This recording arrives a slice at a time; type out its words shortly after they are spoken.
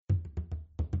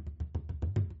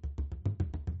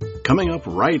Coming up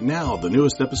right now, the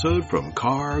newest episode from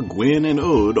Carr, Gwyn, and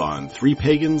Ode on Three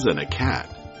Pagans and a Cat.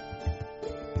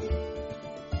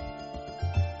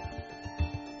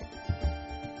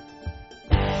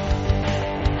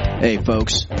 Hey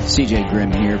folks, CJ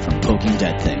Grimm here from Poking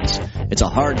Dead Things. It's a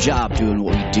hard job doing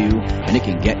what we do, and it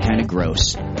can get kind of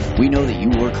gross. We know that you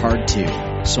work hard too,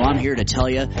 so I'm here to tell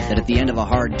you that at the end of a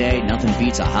hard day, nothing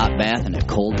beats a hot bath and a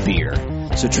cold beer.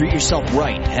 So treat yourself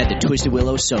right and head to Twisted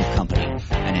Willow Soap Company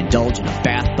and indulge in a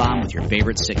bath bomb with your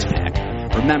favorite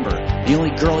six-pack. Remember, the only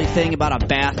girly thing about a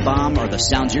bath bomb are the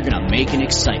sounds you're going to make in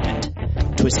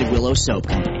excitement. Twisted Willow Soap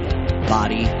Company.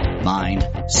 Body, mind,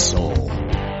 soul.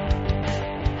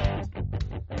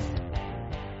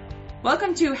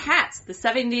 Welcome to Hats, the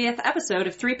 70th episode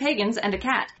of Three Pagans and a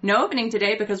Cat. No opening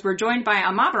today because we're joined by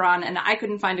Amabaron and I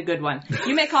couldn't find a good one.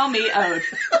 You may call me Ode.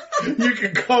 You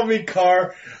can call me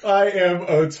Carr. I am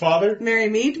Ode's father. Mary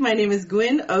Mead, my name is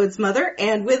Gwyn, Ode's mother,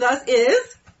 and with us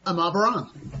is... Amabaron.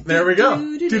 There we go.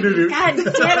 God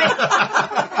damn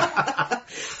it.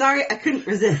 Sorry, I couldn't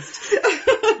resist.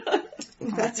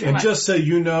 That's And just so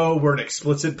you know, we're an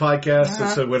explicit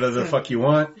podcast, so whatever the fuck you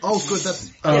want. Oh, good.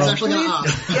 That's actually going to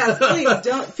ask. Yes, please,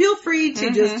 don't feel free to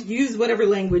just use whatever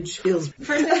language feels.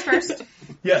 First things first,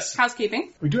 Yes.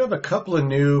 housekeeping. We do have a couple of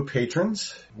new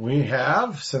patrons. We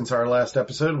have, since our last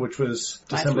episode, which was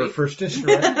December week. 1st-ish,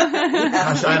 right?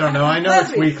 Gosh, I don't know. I know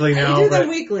it's weekly now, We do but them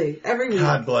weekly, every week.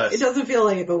 God bless. It doesn't feel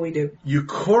like it, but we do.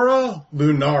 Eucora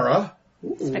Lunara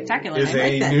Spectacular. is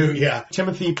name. a that. new,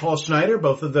 Timothy Paul Schneider.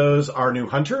 Both of those are new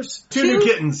hunters. Two new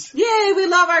kittens. Yay, we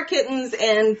love our kittens,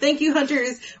 and thank you,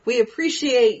 hunters. We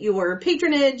appreciate your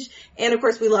patronage, and of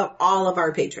course, we love all of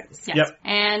our patrons. Yes. Yep.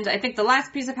 And I think the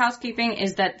last piece of housekeeping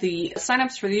is that the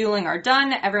signups for the Yuling are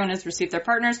done. Everyone has received their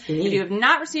partners. If you have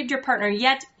not received your partner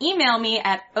yet, email me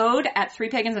at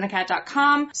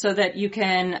ode@threepagansandacat.com so that you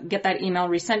can get that email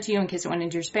resent to you in case it went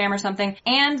into your spam or something.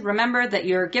 And remember that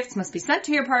your gifts must be sent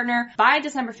to your partner by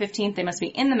December 15th. They must be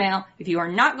in the mail. If you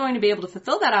are not going to be able to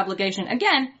fulfill that obligation,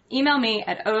 again, email me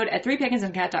at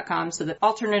ode@threepagansandacat.com so that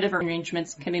alternative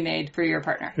arrangements can be made for your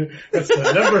partner. That's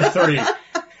the number 3.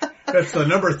 That's the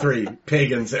number 3,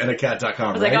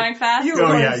 pagansandacat.com, Was right? I going fast? You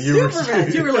were you were super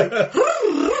fast. You were like...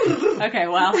 Okay,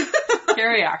 well,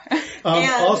 here we are.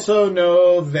 Also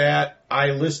know that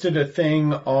I listed a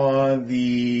thing on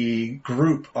the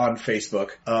group on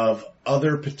Facebook of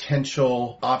other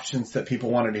potential options that people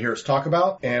wanted to hear us talk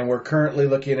about. And we're currently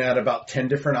looking at about 10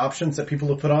 different options that people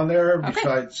have put on there. Okay.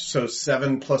 Besides, so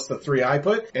 7 plus the 3 I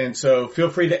put. And so feel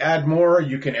free to add more.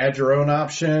 You can add your own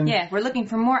option. Yeah, we're looking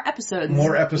for more episodes.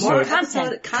 More episodes. More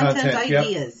Content. content yep.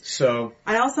 ideas. So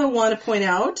I also want to point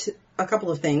out a couple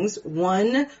of things.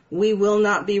 One, we will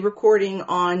not be recording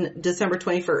on December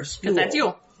 21st. Because that's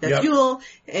Yule. That's Yep. Yule,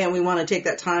 and we want to take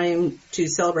that time to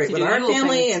celebrate To with do our Yule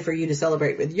family things. and for you to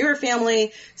celebrate with your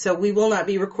family. So we will not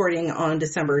be recording on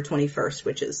December 21st,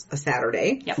 which is a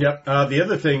Saturday. Yep. Yep. The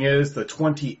other thing is the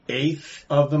 28th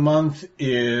of the month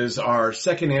is our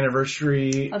second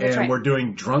anniversary, Oh, that's and right. we're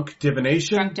doing drunk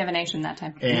divination. Drunk divination that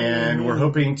time. And we're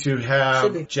hoping to Should be.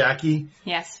 have Jackie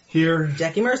Yes. here,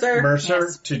 Jackie Mercer.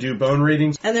 Yes. to do bone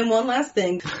readings. And then one last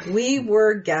thing, we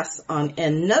were guests on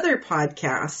another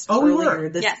podcast Oh, we earlier were.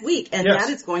 this Yes. week, and Yes.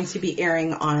 that is going to be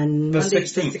airing on The Monday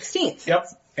 16th. the 16th. Yep.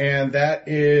 And that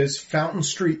is Fountain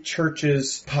Street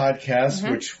Church's podcast,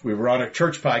 which we were on a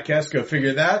church podcast. Go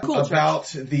figure that. Cool about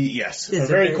the, It's a a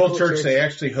very very cool cool church. church. They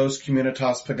actually host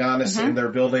Communitas Paganus in their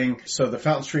building. So the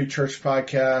Fountain Street Church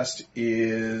podcast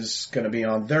is going to be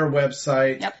on their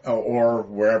website or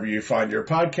wherever you find your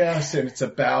podcast. And it's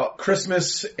about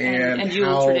Christmas and Yule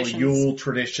how traditions. Yule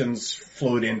traditions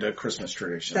flowed into Christmas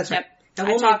traditions. That's right. Yep. And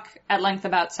I we'll talk at length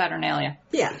about Saturnalia.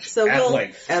 Yeah, so At we'll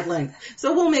length. at length.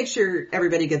 So we'll make sure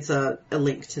everybody gets a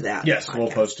link to that. Yes, we'll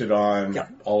podcast. post it on Yep.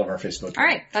 all of our Facebook. All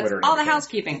right, that's Twitter and all the everything.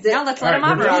 housekeeping. That's it. Now let's All let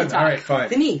right, we're Amabaron done. talk. All right, fine.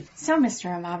 Fini. So, Mr.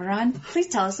 Amabaron, please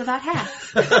tell us about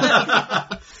hats.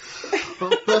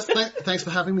 Well, first, thanks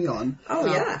for having me on. Oh,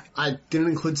 yeah. I didn't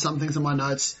include some things in my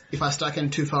notes. If I start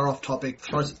getting too far off topic,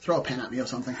 throw a pen at me or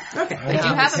something. Okay. You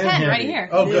have a pen right here.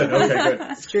 Oh, good. Okay, good.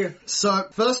 That's true. So,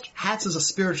 first, hats is a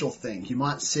spiritual thing. You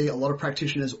might see a lot of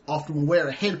practitioners often will wear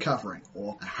a head covering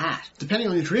or a hat. Depending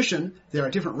on your tradition, there are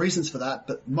different reasons for that,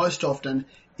 but most often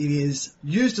it is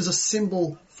used as a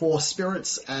symbol for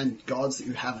spirits and gods that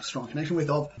you have a strong connection with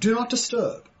of, do not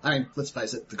disturb. I mean, let's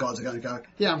face it, the gods are going to go,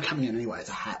 yeah, I'm coming in anyway, it's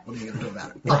a hat, what are you going to do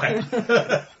about it?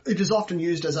 Right. It is often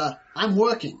used as a, I'm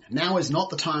working. Now is not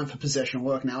the time for possession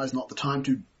work. Now is not the time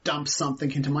to dump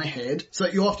something into my head. So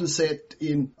you often see it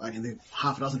in, I can think of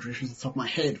half a dozen traditions off the top of my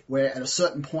head, where at a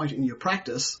certain point in your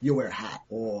practice, you wear a hat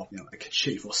or, a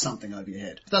kerchief or something over your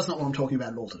head. That's not what I'm talking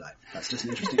about at all today. That's just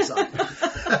an interesting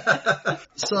side.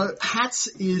 So hats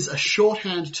is a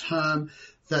shorthand term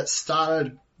that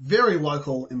started very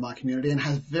local in my community and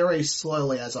has very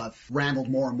slowly, as I've rambled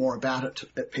more and more about it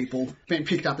at people, been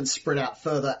picked up and spread out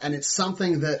further, and it's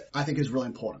something that I think is really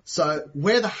important. So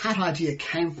where the hat idea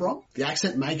came from, the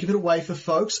accent may give it away for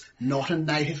folks not a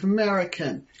Native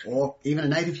American or even a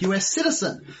native US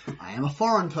citizen. I am a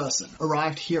foreign person.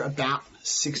 Arrived here about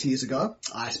 6 years ago.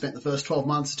 I spent the first 12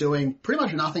 months doing pretty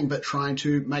much nothing but trying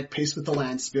to make peace with the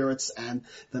land spirits and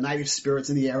the native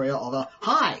spirits in the area of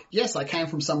hi, yes, I came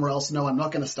from somewhere else. No, I'm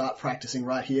not going to start practicing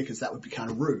right here because that would be kind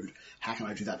of rude. How can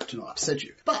I do that to not upset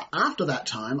you? But after that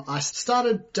time, I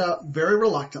started very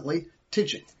reluctantly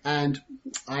teaching. And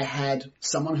I had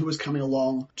someone who was coming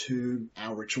along to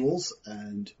our rituals,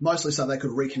 and mostly so they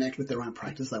could reconnect with their own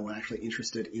practice. They weren't actually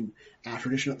interested in our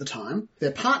tradition at the time.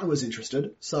 Their partner was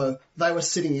interested, so they were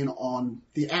sitting in on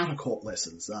the outer court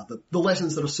lessons, the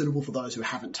lessons that are suitable for those who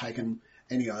haven't taken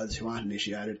any oaths, who aren't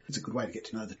initiated. It's a good way to get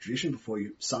to know the tradition before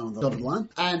you sign on the dotted line.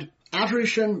 And our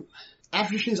tradition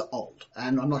is old,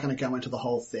 and I'm not going to go into the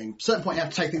whole thing. At a certain point, you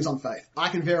have to take things on faith. I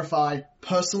can verify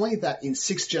personally that in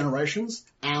 6 generations,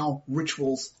 our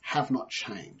rituals have not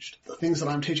changed. The things that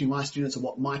I'm teaching my students are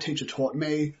what my teacher taught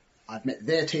me. I've met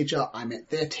their teacher. I met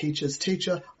their teacher's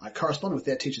teacher. I corresponded with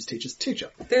their teacher's teacher's teacher.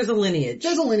 There's a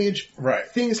lineage. Right.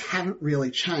 Things haven't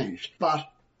really changed, but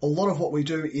a lot of what we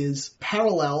do is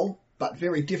parallel, but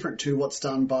very different to what's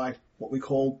done by what we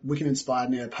call Wiccan-inspired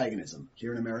neo-paganism.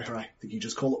 Here in America, I think you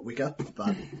just call it Wicca,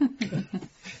 but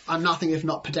I'm nothing if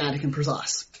not pedantic and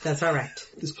precise. That's all right.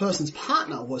 This person's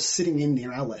partner was sitting in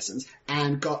near our lessons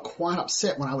and got quite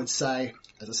upset when I would say,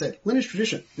 as I said, lineage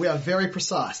tradition. We are very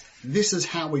precise. This is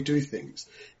how we do things.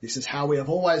 This is how we have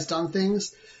always done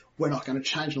things. We're not going to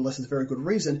change unless there's a very good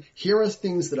reason. Here are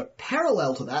things that are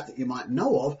parallel to that you might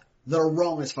know of that are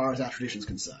wrong as far as our tradition is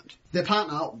concerned. Their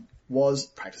partner was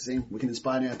practicing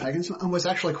Wiccan-inspired neo-paganism and was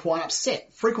actually quite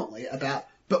upset frequently about,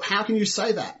 but how can you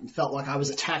say that? And felt like I was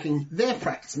attacking their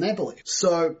practice and their belief.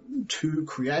 So to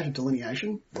create a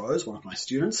delineation, Rose, one of my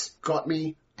students, got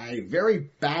me a very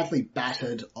badly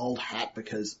battered old hat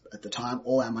because at the time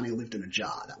all our money lived in a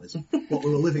jar. That was what we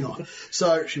were living on.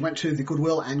 So she went to the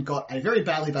Goodwill and got a very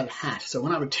badly battered hat. So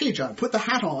when I would teach, I would put the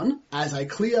hat on as a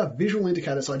clear visual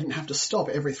indicator so I didn't have to stop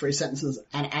every 3 sentences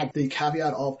and add the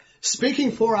caveat of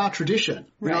speaking for our tradition.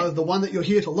 Right. You know, the one that you're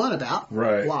here to learn about.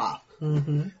 Right. Blah.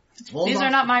 Mm-hmm. These are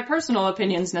not my personal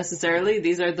opinions necessarily.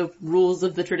 These are the rules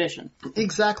of the tradition.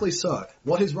 Exactly so.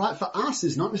 What is right for us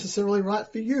is not necessarily right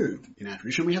for you. In our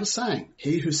tradition we have a saying,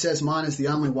 he who says mine is the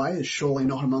only way is surely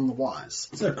not among the wise.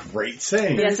 It's a great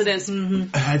saying. Yes, it is.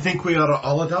 Mm-hmm. I think we ought to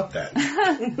all adopt that.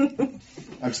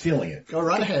 I'm stealing it. Go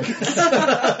right ahead.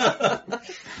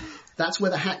 That's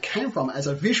where the hat came from, as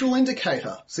a visual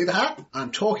indicator. See the hat? I'm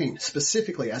talking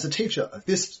specifically as a teacher of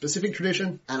this specific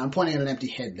tradition, and I'm pointing at an empty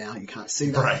head now. You can't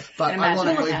see that. Right. But Imagine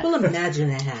ironically, a hat. We'll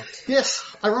imagine a hat. yes,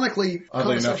 ironically,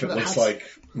 Oddly enough, conversation it about looks hats- like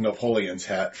Napoleon's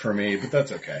hat for me, but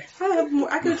that's okay.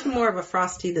 I go to more of a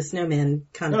Frosty the Snowman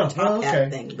kind of top hat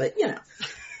thing, but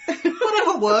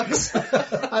whatever works.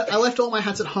 I left all my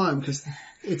hats at home because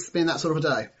it's been that sort of a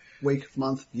day. Week,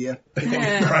 month, year.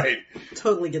 Right.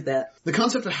 totally get that. The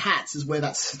concept of hats is where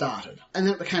that started. And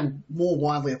then it became more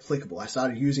widely applicable. I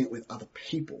started using it with other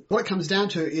people. What it comes down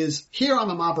to is, here I'm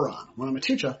a Marbaran. When I'm a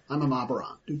teacher, I'm a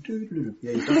Marbaran.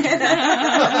 Yeah, you don't.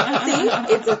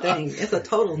 See? It's a thing. It's a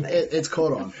total thing. It's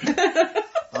caught on.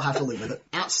 I'll have to live with it.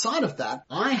 Outside of that,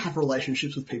 I have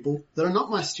relationships with people that are not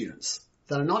my students,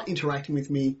 that are not interacting with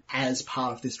me as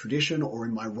part of this tradition or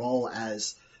in my role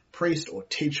as priest or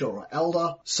teacher or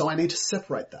elder, so I need to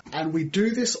separate that. And we do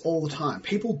this all the time.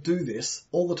 People do this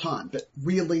all the time, but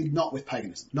really not with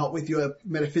paganism, not with your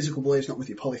metaphysical beliefs, not with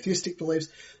your polytheistic beliefs.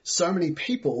 So many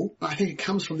people, I think it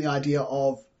comes from the idea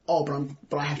of,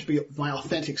 but I have to be my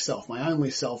authentic self. My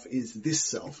only self is this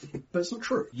self. But it's not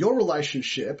true. Your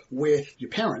relationship with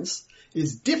your parents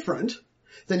is different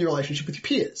than your relationship with your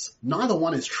peers. Neither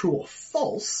one is true or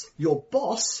false. Your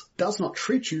boss does not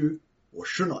treat you, or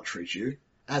should not treat you,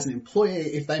 as an employee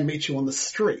if they meet you on the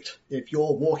street. If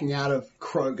you're walking out of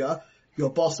Kroger, your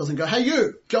boss doesn't go, hey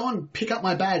you, go and pick up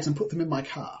my bags and put them in my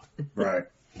car. Right.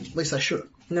 At least they should.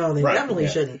 No, they Right, definitely yeah.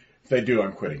 shouldn't. If they do,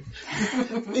 I'm quitting.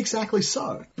 Exactly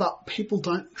so. But people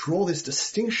don't draw this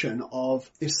distinction of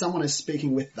if someone is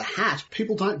speaking with the hat,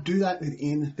 people don't do that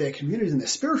within their communities and their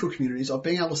spiritual communities of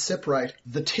being able to separate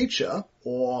the teacher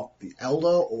or the elder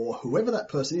or whoever that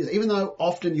person is, even though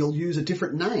often you'll use a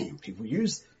different name. People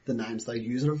use the names they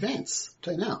use at events. I'll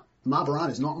tell you now, Marbaran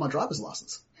is not my driver's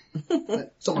license.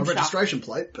 It's on my registration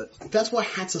plate, but that's why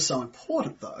hats are so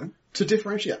important, though, to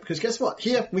differentiate. Because guess what?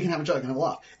 Here, we can have a joke and have a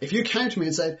laugh. If you came to me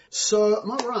and said, so,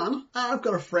 Marbaran, I've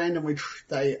got a friend and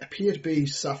they appear to be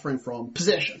suffering from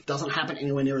possession. Doesn't happen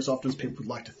anywhere near as often as people would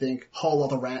like to think. Whole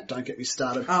other rant, don't get me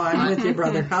started. Oh, I'm with you,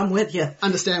 brother. I'm with you.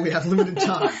 Understand we have limited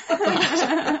time.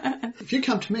 If you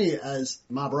come to me as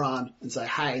Marbaran and say,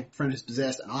 hey, friend is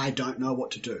possessed and I don't know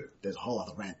what to do, there's a whole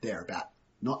other rant there about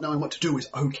not knowing what to do is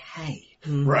okay.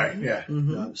 Right, yeah.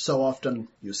 So often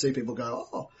you'll see people go,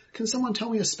 oh, can someone tell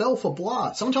me a spell for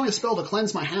blood? Someone tell me a spell to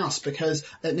cleanse my house because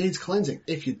it needs cleansing.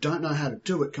 If you don't know how to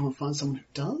do it, go and find someone who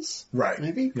does. Right.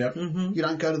 Maybe. Yep. You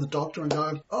don't go to the doctor and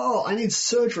go, oh, I need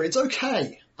surgery. It's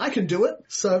okay. I can do it.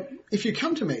 So if you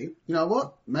come to me, you know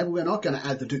what? Maybe we're not going to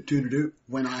add the do-do-do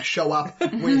when I show up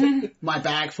with my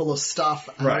bag full of stuff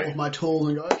and all of my tools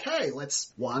and go, okay,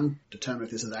 let's, one, determine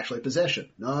if this is actually possession.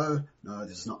 No,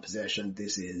 this is not possession.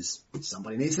 This is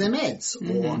somebody needs their meds.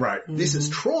 Or this is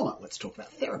trauma. Let's talk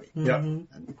about therapy. Yep.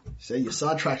 And see, you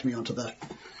sidetracked me onto the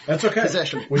That's okay.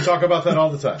 possession. We talk about that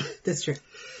all the time. That's true.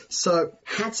 So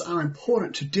hats are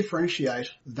important to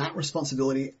differentiate that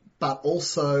responsibility, but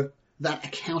also that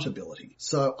accountability.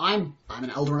 So I'm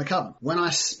an elder in a coven. When I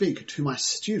speak to my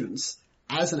students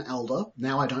as an elder,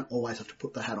 now I don't always have to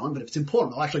put the hat on, but if it's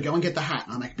important, I'll actually go and get the hat.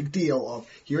 And I make a big deal of,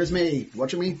 here is me,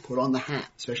 watching me, put on the hat.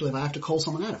 Especially if I have to call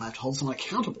someone out, if I have to hold someone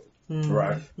accountable.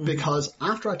 Right. Because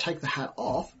after I take the hat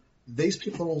off, these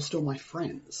people are all still my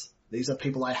friends. These are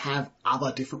people I have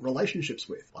other different relationships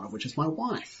with, one of which is my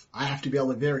wife. I have to be able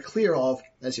to be very clear of,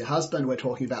 as your husband, we're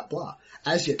talking about blah.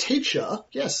 As your teacher,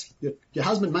 yes, your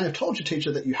husband may have told your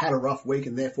teacher that you had a rough week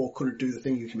and therefore couldn't do the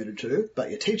thing you committed to,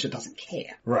 but your teacher doesn't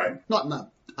care. Right. Not in the,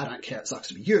 I don't care, it sucks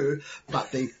to be you,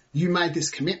 but you made this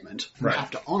commitment, you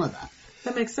have to honour that.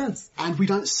 That makes sense. And we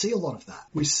don't see a lot of that.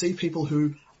 We see people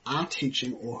who are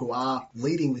teaching or who are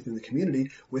leading within the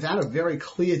community without a very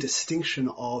clear distinction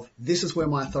of this is where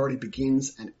my authority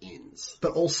begins and ends.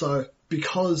 But also,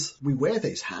 because we wear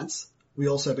these hats, we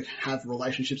also have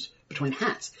relationships between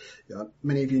hats. You know,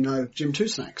 many of you know Jim Two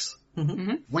Snakes.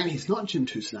 When he's not Jim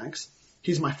Two Snakes,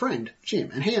 he's my friend,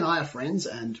 Jim, and he and I are friends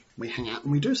and we hang out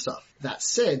and we do stuff. That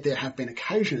said, there have been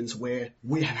occasions where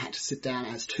we have had to sit down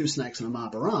as Two Snakes and a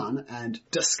Marbaran and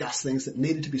discuss things that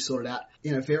needed to be sorted out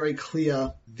in a very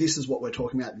clear, this is what we're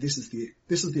talking about, this is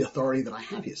the authority that I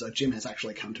have here. So Jim has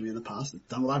actually come to me in the past and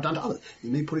done what I've done to others.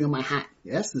 Me putting on my hat.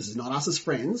 Yes, this is not us as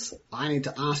friends. I need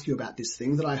to ask you about this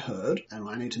thing that I heard and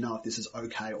I need to know if this is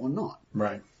okay or not.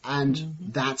 Right. And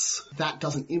that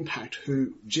doesn't impact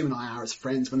who Jim and I are as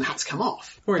friends when the hats come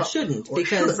off. Or it shouldn't,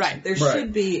 because there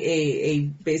should be a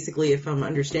basically, if I'm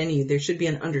understanding you, there should be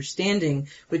an understanding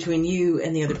between you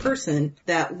and the other person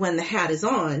that when the hat is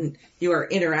on, you are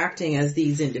interacting as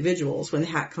these individuals. When the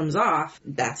hat comes off,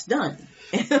 that's done.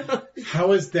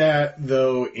 How is that,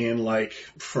 though, in, like,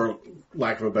 for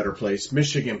lack of a better place,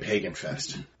 Michigan Pagan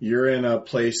Fest? You're in a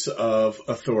place of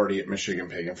authority at Michigan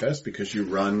Pagan Fest because you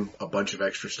run a bunch of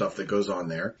extra stuff that goes on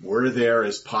there. We're there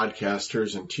as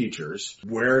podcasters and teachers.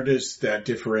 Where does that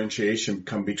differentiation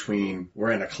come between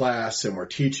we're in a class and we're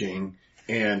teaching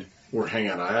and we're hanging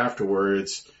out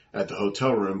afterwards at the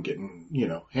hotel room getting,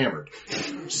 hammered?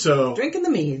 So drinking the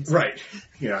meads. Right.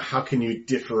 How can you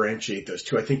differentiate those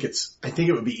two? I think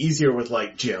it would be easier with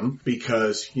like Jim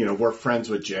because, we're friends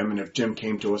with Jim, and if Jim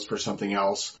came to us for something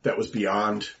else that was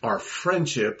beyond our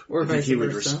friendship, or I think he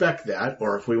would respect that.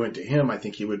 Or if we went to him, I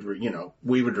think he would,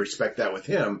 we would respect that with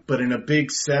him. But in a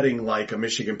big setting like a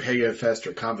Michigan Pagan Fest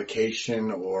or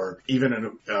Convocation or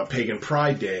even a Pagan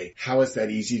Pride Day, how is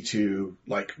that easy to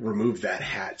like remove that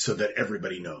hat so that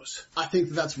everybody knows? I think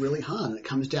that's really hard, and it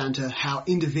comes down to how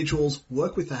individuals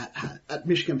work with that hat. At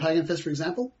Michigan Pagan Fest, for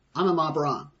example, I'm a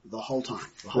Marbaran the whole time.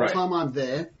 The whole time I'm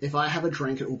there, if I have a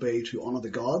drink, it will be to honour the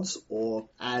gods or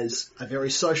as a very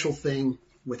social thing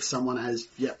with someone as,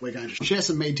 we're going to share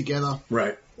some mead together.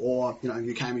 Right. Or,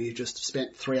 you came and you just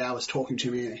spent 3 hours talking to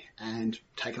me and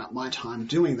taken up my time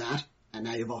doing that, and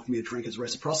now you've offered me a drink as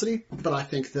reciprocity. But I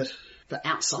think that for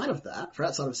outside of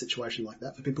a situation like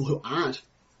that, for people who aren't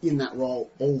in that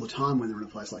role all the time when they're in a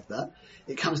place like that,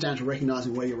 it comes down to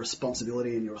recognising where your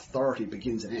responsibility and your authority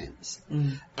begins and ends.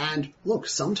 And look,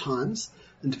 sometimes,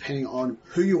 and depending on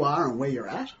who you are and where you're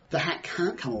at, the hat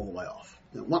can't come all the way off.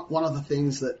 One of the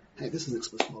things that, hey, this is an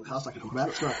explicit podcast, I can talk about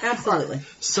it, it's right. Absolutely.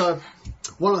 So,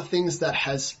 one of the things that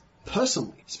has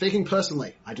speaking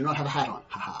personally, I do not have a hat on,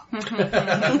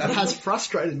 that has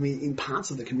frustrated me in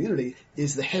parts of the community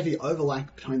is the heavy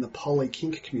overlap between the poly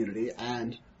kink community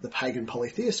and the pagan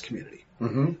polytheist community.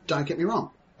 Don't get me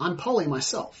wrong. I'm poly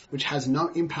myself, which has no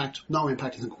impact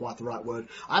isn't quite the right word.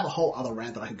 I have a whole other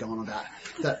rant that I could go on about,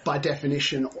 that by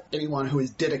definition, anyone who is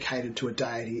dedicated to a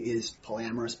deity is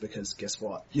polyamorous, because guess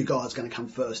what? Your God's going to come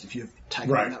first if you've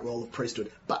taken on that role of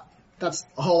priesthood. But that's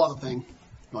a whole other thing.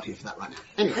 Not here for that right now.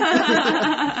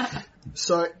 Anyway.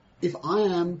 So if I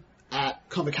am at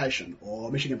Convocation or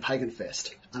Michigan Pagan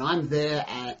Fest, and I'm there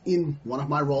in one of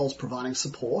my roles providing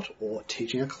support or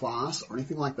teaching a class or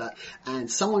anything like that,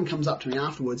 and someone comes up to me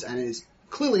afterwards and is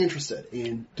clearly interested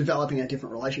in developing a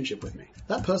different relationship with me,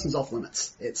 that person's off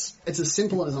limits. It's as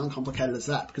simple and as uncomplicated as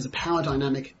that, because the power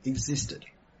dynamic existed.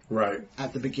 Right.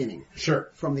 At the beginning. Sure.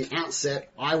 From the outset,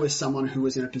 I was someone who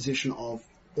was in a position of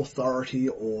authority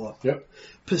or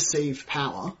perceived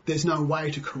power. There's no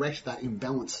way to correct that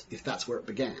imbalance if that's where it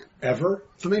began. Ever?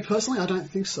 For me personally, I don't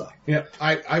think so. Yeah,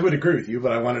 I would agree with you,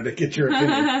 but I wanted to get your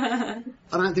opinion.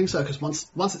 I don't think so, because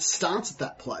once it starts at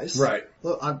that place... Right.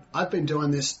 Look, I've been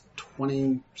doing this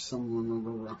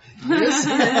 20-some years.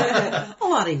 A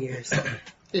lot of years.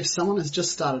 If someone has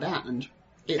just started out, and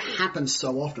it happens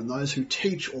so often, those who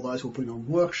teach or those who are putting on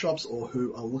workshops or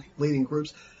who are leading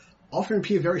groups often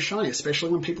appear very shiny,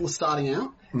 especially when people are starting out.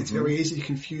 Mm-hmm. It's very easy to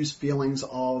confuse feelings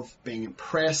of being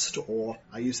impressed, or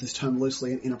I use this term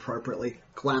loosely and inappropriately,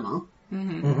 glamour,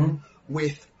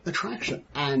 with attraction.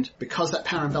 And because that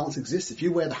power imbalance exists, if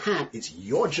you wear the hat, it's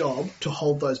your job to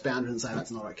hold those boundaries and say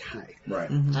that's not okay. Right.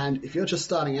 Mm-hmm. And if you're just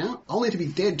starting out, only to be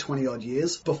dead 20 odd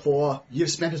years before you've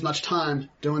spent as much time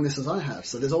doing this as I have.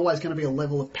 So there's always going to be a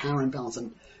level of power imbalance.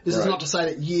 And this is not to say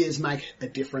that years make a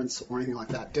difference or anything like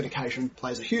that. Dedication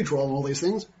plays a huge role in all these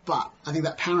things, but I think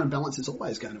that power imbalance is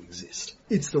always going to exist.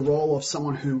 It's the role of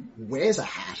someone who wears a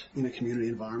hat in a community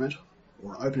environment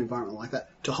or an open environment like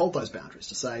that to hold those boundaries,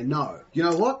 to say, no, you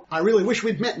know what? I really wish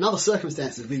we'd met in other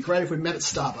circumstances. It'd be great if we'd met at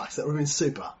Starbucks. That would have been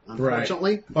super.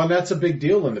 Unfortunately. Right. Well, that's a big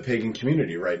deal in the pagan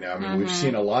community right now. I mean, we've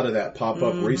seen a lot of that pop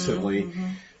up recently.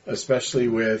 Especially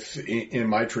in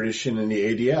my tradition in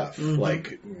the ADF,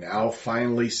 like now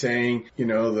finally saying, you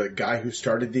know, the guy who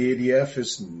started the ADF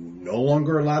is no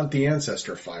longer allowed at the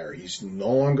ancestor fire. He's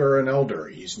no longer an elder.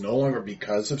 He's no longer,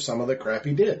 because of some of the crap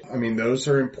he did. I mean, those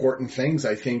are important things,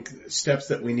 I think, steps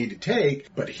that we need to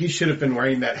take, but he should have been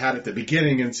wearing that hat at the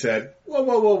beginning and said,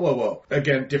 whoa.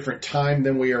 Again, different time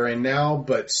than we are in now,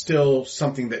 but still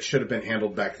something that should have been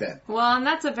handled back then. Well, and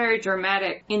that's a very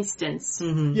dramatic instance.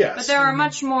 Yes. But there are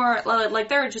much more, like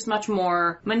there are just much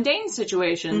more mundane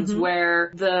situations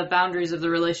where the boundaries of the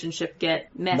relationship get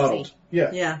messy. Muddled.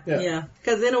 Yeah.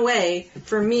 Because in a way,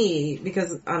 for me,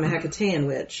 because I'm a Hecatean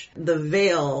witch, the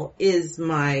veil is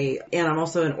and I'm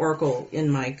also an oracle in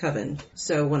my coven.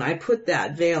 So when I put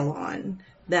that veil on,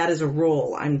 that is a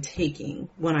role I'm taking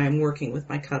when I'm working with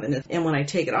my coven. And when I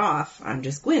take it off, I'm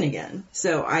just Gwyn again.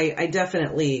 So I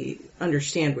definitely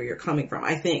understand where you're coming from.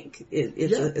 I think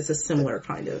it's a similar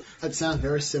kind of... It sounds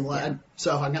very similar. Yeah. And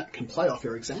so if I can play off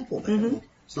your example there.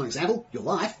 It's not an example, your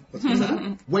life. Let's use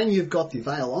that. When you've got the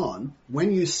veil on,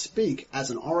 when you speak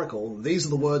as an oracle, these are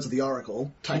the words of the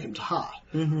oracle, take them to heart.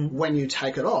 When you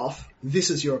take it off, this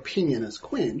is your opinion as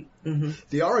Gwyn.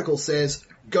 The oracle says,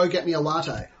 go get me a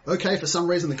latte. Okay, for some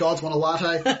reason the gods want a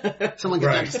latte, someone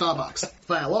get down to Starbucks.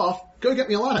 Veil off, go get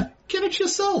me a latte. Get it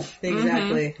yourself.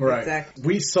 Exactly. Right. Exactly.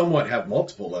 We somewhat have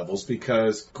multiple levels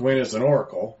because Gwyn is an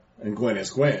oracle and Gwyn is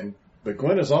Gwyn, but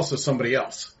Gwyn is also somebody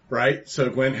else. Right? So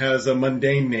Gwyn has a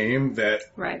mundane name that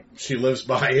she lives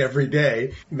by every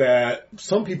day that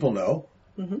some people know.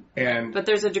 But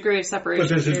there's a degree of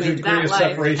separation between that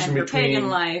life and her pagan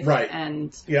life.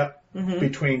 And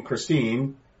between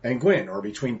Christine and Gwyn, or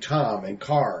between Tom and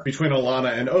Carr, between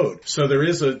Alana and Ode. So there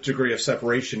is a degree of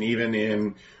separation even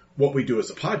in what we do as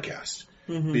a podcast.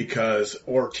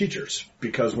 Or teachers.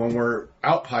 Because when we're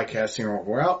out podcasting or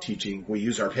we're out teaching, we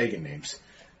use our pagan names.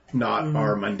 Not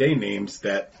our mundane names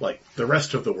that, like, the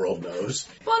rest of the world knows.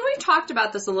 Well, and we've talked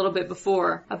about this a little bit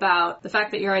before, about the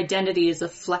fact that your identity is a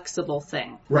flexible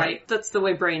thing, right? That's the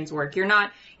way brains work.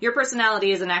 Your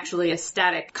personality isn't actually a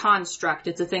static construct.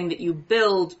 It's a thing that you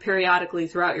build periodically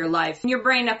throughout your life. And your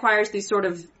brain acquires these sort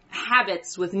of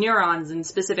habits with neurons and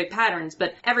specific patterns,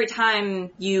 but every time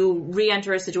you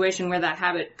re-enter a situation where that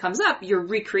habit comes up, you're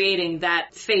recreating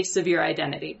that face of your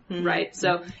identity, right?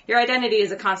 So your identity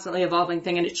is a constantly evolving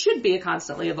thing, and it should be a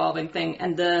constantly evolving thing,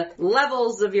 and the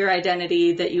levels of your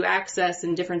identity that you access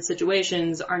in different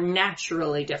situations are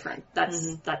naturally different.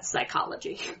 That's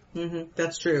psychology.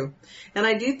 That's true. And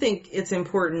I do think it's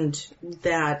important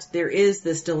that there is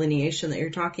this delineation that you're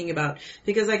talking about,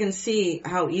 because I can see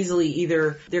how easily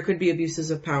either there there could be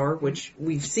abuses of power, which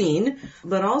we've seen,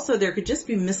 but also there could just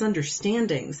be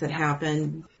misunderstandings that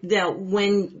happen. Now,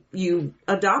 when you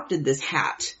adopted this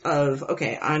hat of,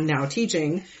 okay, I'm now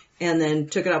teaching, and then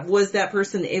took it up, was that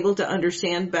person able to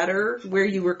understand better where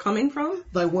you were coming from?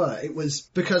 They were. It was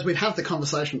because we'd have the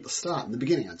conversation at the start, in the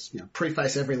beginning. I'd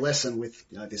preface every lesson with,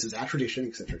 this is our tradition,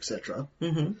 etc., etc.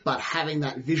 Mm-hmm. But having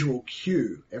that visual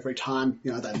cue every time,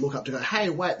 they'd look up to go,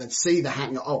 hey, wait, they'd see the hat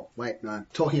and go, oh, wait, no,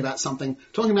 talking about something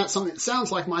that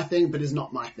sounds like my thing, but is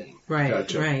not my thing. Right,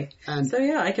 Gotcha. Right. And so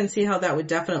yeah, I can see how that would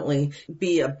definitely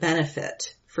be a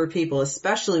benefit for people,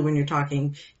 especially when you're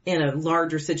talking in a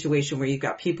larger situation where you've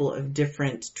got people of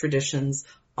different traditions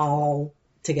all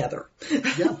together.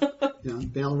 Yeah.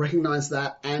 Being able to recognize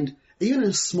that, and even in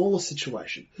a smaller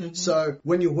situation. Mm-hmm. So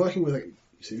when you're working with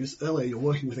you're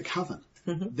working with a coven.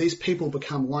 Mm-hmm. These people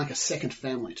become like a second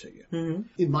family to you. Mm-hmm.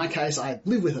 In my case, I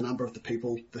live with a number of the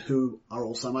people who are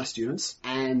also my students,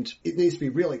 and it needs to be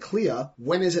really clear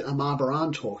when is it Amar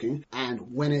Baran talking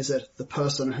and when is it the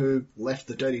person who left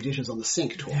the dirty dishes on the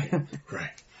sink talking.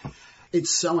 Right. It's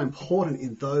so important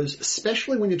in those,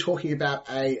 especially when you're talking about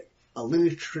a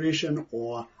lineage tradition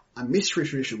or a mystery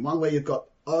tradition, one where you've got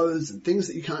oaths and things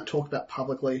that you can't talk about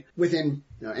publicly. Within,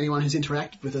 anyone who's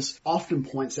interacted with us often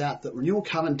points out that Renewal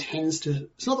Coven tends to,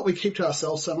 it's not that we keep to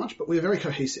ourselves so much, but we're very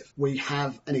cohesive. We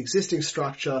have an existing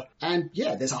structure and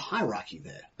there's a hierarchy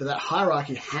there, but that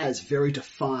hierarchy has very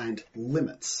defined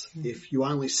limits. Mm-hmm. If you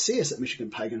only see us at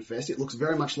Michigan Pagan Fest, it looks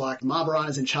very much like Marbaran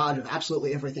is in charge of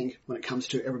absolutely everything when it comes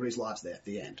to everybody's lives there at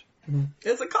the end. Mm-hmm.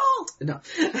 It's a cult!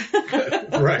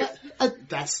 No. Right.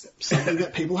 That's something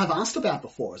that people have asked about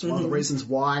before. It's one of the reasons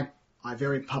why I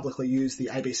very publicly use the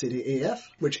ABCDEF,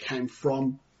 which came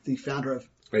from the founder of,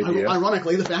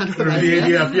 ironically, the founder of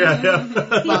ABCDEF.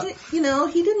 Yeah.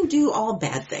 He didn't do all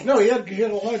bad things. No, he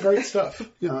had a lot of great stuff.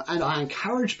 And I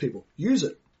encourage people, use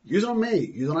it. Use it on me,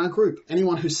 use it on our group.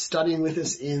 Anyone who's studying with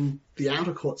us in the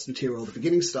outer courts material, the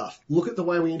beginning stuff, look at the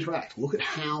way we interact. Look at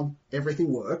how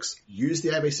everything works. Use the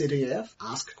ABCDEF.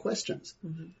 Ask questions.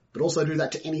 Mm-hmm. But also do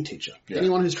that to any teacher. Yeah.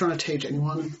 Anyone who's trying to teach,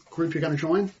 anyone group you're going to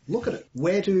join, look at it.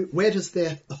 Where does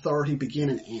their authority begin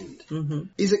and end? Mm-hmm.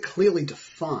 Is it clearly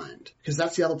defined? Because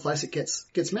that's the other place it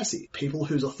gets messy. People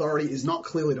whose authority is not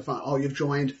clearly defined. Oh, you've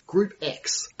joined Group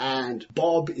X and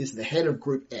Bob is the head of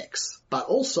Group X. But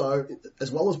also,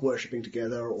 as well as worshipping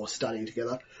together or studying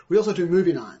together, we also do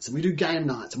movie nights and we do game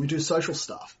nights and we do social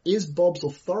stuff. Is Bob's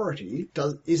authority,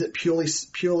 is it purely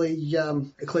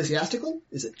ecclesiastical?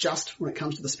 Is it just when it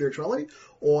comes to the spirituality?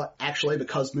 Or actually,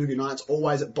 because movie night's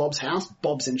always at Bob's house,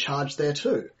 Bob's in charge there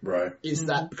too? Right. Is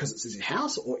that because it's his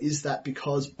house, or is that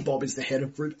because Bob is the head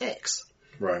of Group X?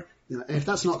 Right. And if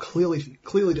that's not clearly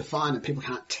defined and people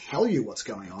can't tell you what's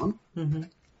going on,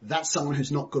 that's someone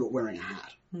who's not good at wearing a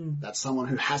hat. That's someone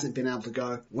who hasn't been able to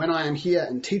go, when I am here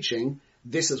and teaching,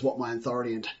 this is what my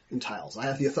authority entails. I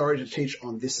have the authority to teach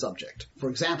on this subject. For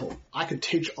example, I could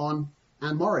teach on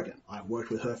Anne Morrigan. I've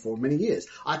worked with her for many years.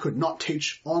 I could not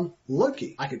teach on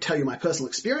Loki. I could tell you my personal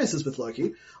experiences with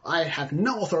Loki. I have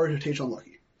no authority to teach on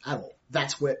Loki at all.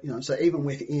 That's where, so even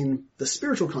within the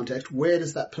spiritual context, where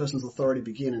does that person's authority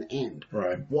begin and end?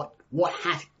 Right. What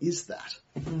hat is that?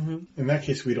 Mm-hmm. In that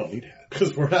case, we don't need hat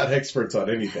because we're not experts on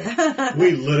anything.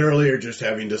 We literally are just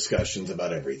having discussions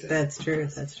about everything. That's true.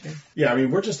 Yeah, I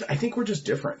mean, I think we're just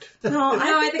different. No,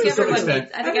 I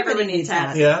think everyone needs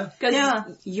hats. Yeah?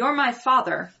 Because you're my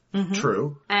father. Mm-hmm.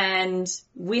 True. And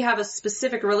we have a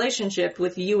specific relationship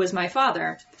with you as my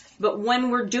father. But when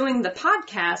we're doing the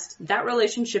podcast, that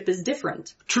relationship is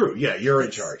different. True. Yeah, you're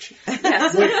in charge.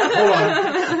 Yes. Wait,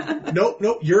 hold on.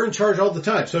 Nope. You're in charge all the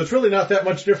time. So it's really not that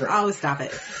much different. Oh, stop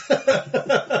it.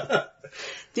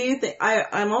 Do you think,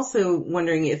 I'm also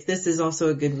wondering if this is also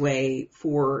a good way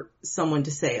for someone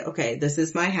to say, okay, this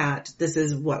is my hat. This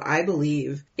is what I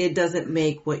believe. It doesn't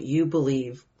make what you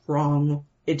believe wrong.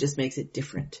 It just makes it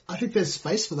different. I think there's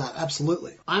space for that,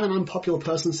 absolutely. I'm an unpopular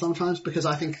person sometimes because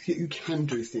I think you can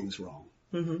do things wrong.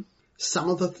 Mm-hmm. Some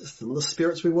of the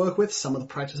spirits we work with, some of the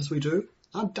practices we do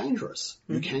are dangerous.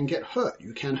 Mm-hmm. You can get hurt.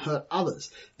 You can hurt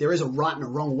others. There is a right and a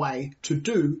wrong way to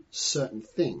do certain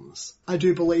things. I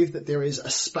do believe that there is a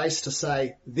space to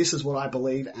say, this is what I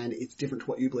believe and it's different to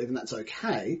what you believe and that's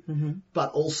okay. Mm-hmm.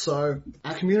 But also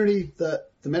our community, the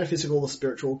metaphysical, the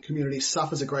spiritual community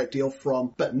suffers a great deal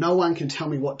from, but no one can tell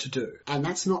me what to do. And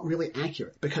that's not really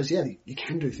accurate because, you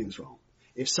can do things wrong.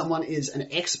 if someone is an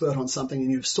expert on something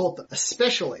and you've sought them,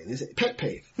 especially, and this is pet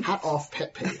peeve, hat off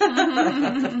pet peeve.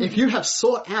 If you have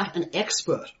sought out an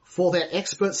expert for their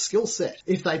expert skill set,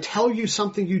 if they tell you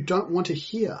something you don't want to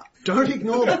hear, don't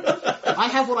ignore them. I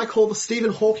have what I call the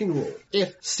Stephen Hawking rule.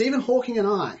 If Stephen Hawking and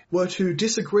I were to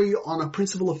disagree on a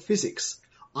principle of physics,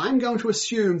 I'm going to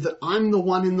assume that I'm the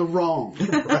one in the wrong.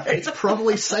 Right. It's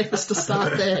probably safest to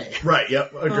start there. Right,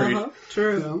 yep, agreed.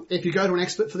 True. You know, if you go to an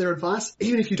expert for their advice,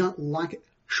 even if you don't like it,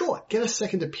 sure, get a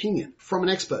second opinion from an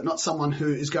expert, not someone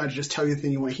who is going to just tell you the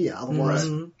thing you want to hear. Otherwise,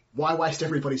 why waste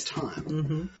everybody's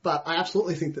time? But I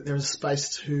absolutely think that there is a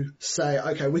space to say,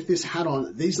 okay, with this hat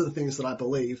on, these are the things that I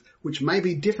believe, which may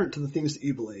be different to the things that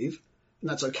you believe. And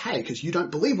that's okay, because you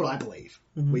don't believe what I believe.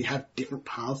 We have different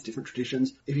paths, different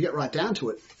traditions. If you get right down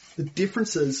to it, the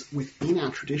differences within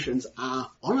our traditions are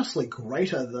honestly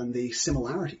greater than the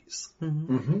similarities.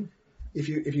 If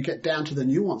you get down to the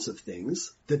nuance of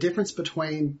things, the difference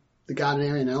between the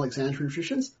Gardnerian and Alexandrian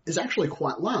traditions is actually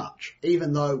quite large,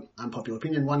 even though, unpopular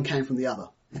opinion, one came from the other.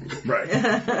 Right.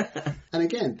 And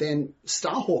again, then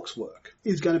Starhawk's work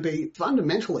is going to be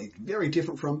fundamentally very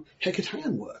different from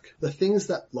Hecatean work. The things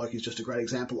that Loki's just a great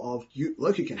example of,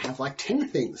 Loki can have like 10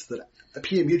 things that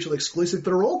appear mutually exclusive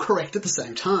but are all correct at the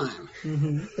same time.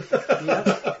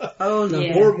 Yep. Oh, no.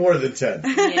 Yeah. More than 10.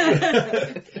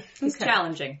 Yeah. It's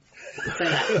challenging. Say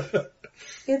that.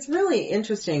 It's really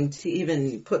interesting to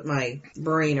even put my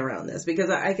brain around this, because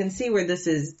I can see where this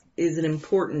is an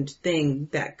important thing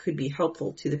that could be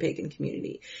helpful to the pagan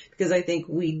community. Because I think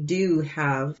we do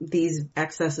have these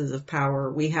excesses of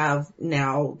power. We have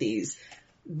now these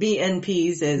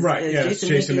BNPs, as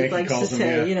Jason Mickey likes to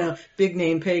say, you know, big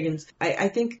name pagans. I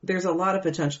think there's a lot of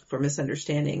potential for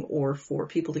misunderstanding or for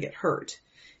people to get hurt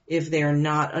if they're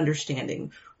not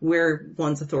understanding where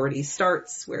one's authority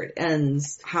starts, where it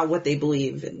ends, what they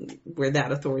believe, and where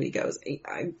that authority goes.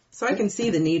 So I can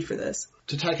see the need for this.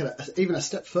 To take it even a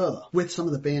step further, with some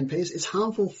of the BNPs, it's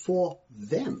harmful for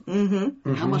them.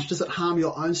 How much does it harm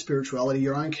your own spirituality,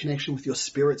 your own connection with your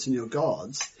spirits and your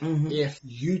gods, if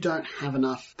you don't have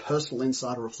enough personal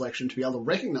insight or reflection to be able to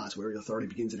recognize where your authority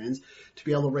begins and ends, to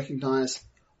be able to recognize,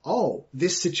 oh,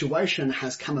 this situation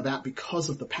has come about because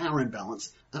of the power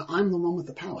imbalance, and I'm the one with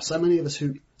the power. So many of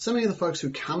the folks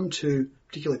who come to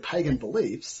particularly pagan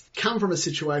beliefs come from a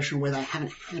situation where they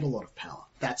haven't had a lot of power.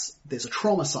 There's a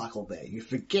trauma cycle there. You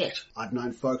forget. I've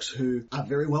known folks who are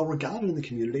very well regarded in the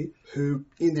community who,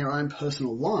 in their own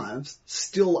personal lives,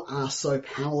 still are so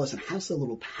powerless and have so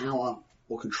little power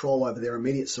or control over their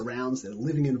immediate surrounds, their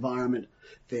living environment,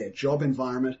 their job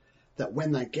environment, that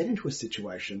when they get into a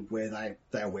situation where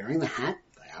they are wearing the hat,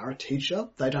 they are a teacher,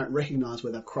 they don't recognize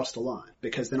where they've crossed a line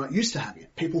because they're not used to having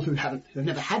it. People who've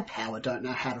never had power don't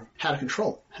know how to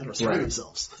control it, how to restrain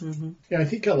themselves. Yeah, I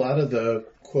think a lot of the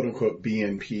quote-unquote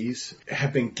BNPs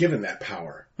have been given that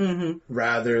power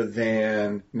rather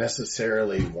than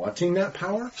necessarily wanting that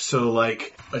power. So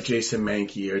like a Jason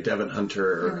Mankey or a Devin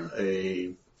Hunter or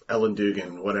a Ellen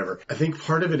Dugan, whatever. I think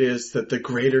part of it is that the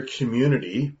greater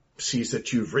community sees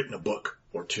that you've written a book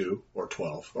or 2 or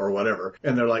 12 or whatever,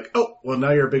 and they're like, oh, well,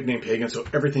 now you're a big name pagan, so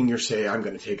everything you say I'm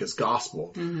going to take as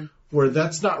gospel. Where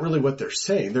that's not really what they're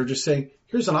saying. They're just saying,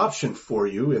 here's an option for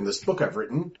you in this book I've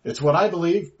written. It's what I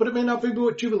believe, but it may not be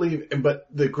what you believe. But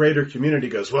the greater community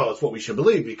goes, well, it's what we should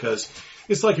believe, because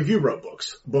it's like if you wrote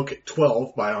books, book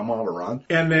 12 by Almamaran,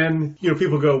 and then,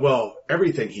 people go, well,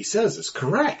 everything he says is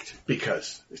correct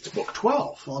because it's book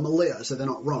 12. Well, I'm a Leo, so they're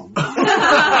not wrong.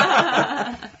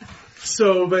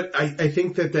 So, but I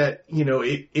think that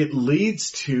it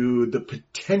leads to the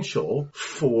potential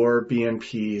for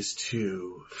BNPs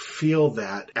to feel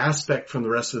that aspect from the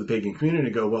rest of the pagan community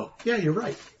and go, well, yeah, you're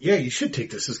right. Yeah, you should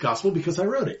take this as gospel because I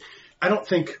wrote it. I don't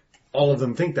think all of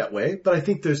them think that way, but I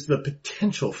think there's the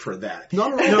potential for that.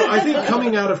 No, I think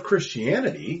coming out of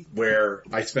Christianity, where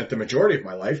I spent the majority of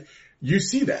my life, you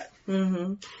see that.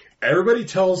 Everybody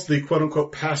tells the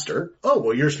quote-unquote pastor, oh,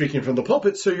 well, you're speaking from the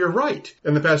pulpit, so you're right.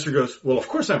 And the pastor goes, well, of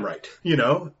course I'm right.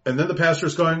 And then the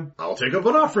pastor's going, I'll take up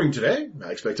an offering today.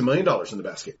 I expect $1 million in the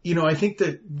basket. I think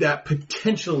that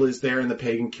potential is there in the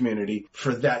pagan community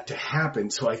for that to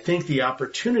happen. So I think the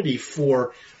opportunity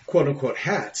for quote-unquote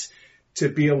hats to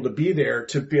be able to be there,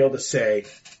 to be able to say,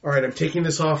 all right, I'm taking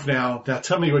this off now. Now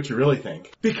tell me what you really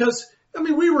think. Because,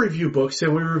 we review books,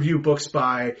 and we review books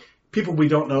by people we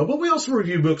don't know, but we also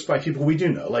review books by people we do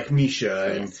know, like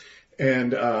Misha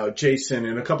and Jason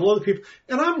and a couple other people.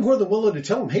 And I'm more than willing to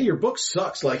tell them, hey, your book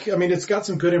sucks. It's got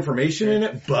some good information in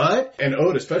it, and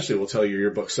Ode especially will tell you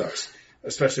your book sucks.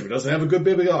 especially if it doesn't have a good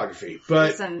bibliography.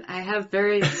 But listen, I have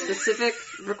very specific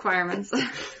requirements.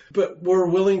 But we're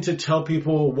willing to tell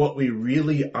people what we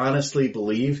really honestly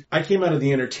believe. I came out of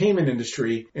the entertainment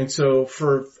industry, and so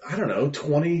for,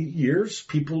 20 years,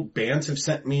 bands have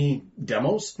sent me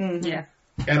demos. Mm-hmm. Yeah.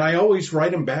 And I always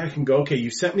write them back and go, okay,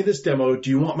 you sent me this demo. Do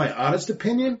you want my honest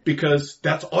opinion? Because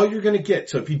that's all you're going to get.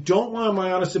 So if you don't want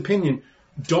my honest opinion,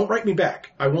 don't write me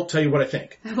back. I won't tell you what I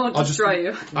think. I won't destroy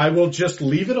you. I will just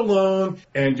leave it alone,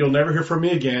 and you'll never hear from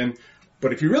me again.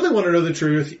 But if you really want to know the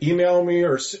truth, email me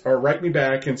or write me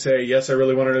back and say, yes, I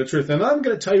really want to know the truth. And I'm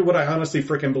going to tell you what I honestly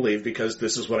freaking believe, because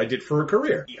this is what I did for a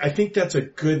career. I think that's a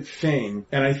good thing.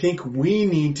 And I think we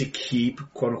need to keep,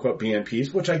 quote unquote,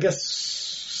 BNPs, which I guess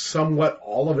somewhat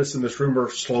all of us in this room are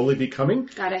slowly becoming.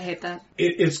 God, I hate that.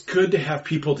 It's good to have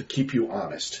people to keep you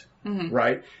honest. Mm-hmm.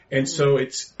 Right? And so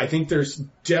I think there's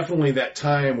definitely that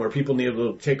time where people need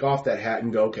to take off that hat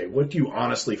and go, okay, what do you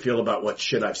honestly feel about what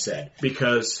shit I've said?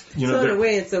 Because, So in a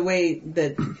way, it's a way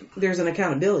that there's an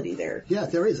accountability there. Yeah,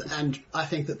 there is. And I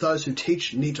think that those who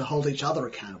teach need to hold each other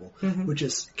accountable, which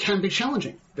can be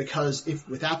challenging, because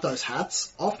without those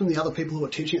hats, often the other people who are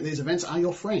teaching at these events are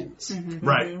your friends. Mm-hmm.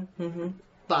 Right. Mm-hmm.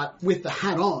 But with the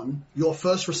hat on, your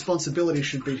first responsibility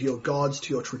should be to your gods,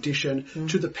 to your tradition,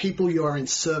 to the people you are in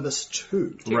service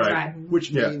to. Right.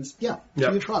 Which means, to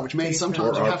your tribe, which means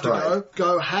sometimes you have to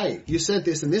go, hey, you said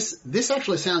this, and this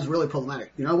actually sounds really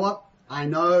problematic. You know what? I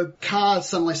know Car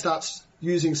suddenly starts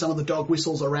using some of the dog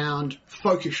whistles around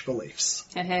folkish beliefs.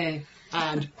 Hey.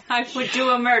 And I would do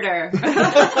a murder.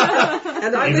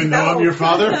 And I even though I'm your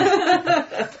father?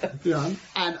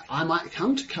 And I might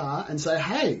come to Car and say,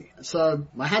 hey, so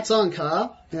my hat's on,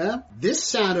 Car. Yeah, this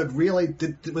sounded really,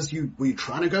 were you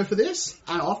trying to go for this?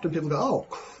 And often people go, oh,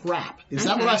 crap. Is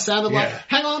that what I sounded like?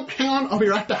 Hang on, I'll be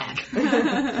right back.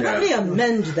 Let me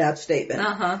amend that statement.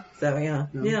 So, yeah.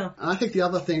 And I think the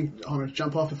other thing, I want to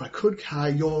jump off if I could, Car,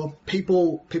 your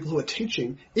people who are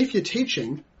teaching, if you're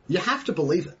teaching, you have to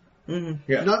believe it.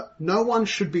 Mm-hmm. Yeah. No one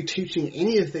should be teaching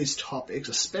any of these topics,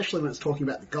 especially when it's talking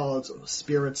about the gods or the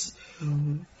spirits,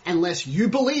 unless you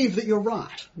believe that you're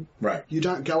right. Right. You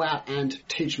don't go out and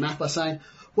teach math by saying,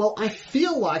 well, I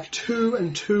feel like 2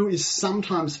 and 2 is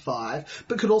sometimes 5,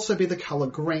 but could also be the color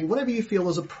green, whatever you feel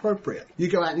is appropriate. You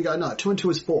go out and you go, no, 2 and 2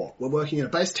 is 4. We're working in a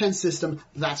base 10 system.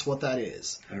 That's what that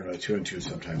is. I don't know, 2 and 2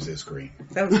 sometimes is green.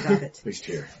 Don't stop it. At least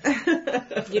here.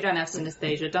 You don't have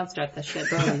synesthesia. Don't start that shit.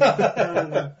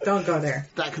 Don't go there.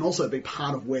 That can also be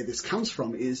part of where this comes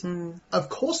from is, of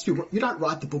course, you don't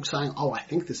write the book saying, oh, I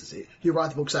think this is it. You write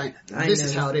the book saying, this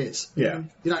is how it is. Yeah.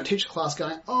 You don't teach a class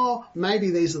going, oh, maybe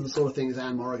these are the sort of things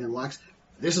Anne Morrigan likes.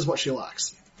 This is what she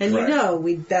likes. And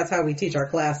that's how we teach our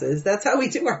classes. That's how we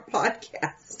do our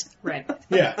podcast. Right.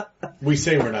 Yeah. We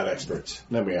say we're not experts.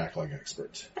 Then we act like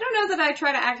experts. I don't know that I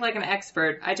try to act like an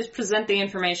expert. I just present the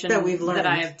information that we've learned, that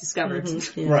I have discovered.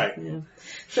 Mm-hmm. Yeah. Right. Yeah.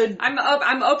 So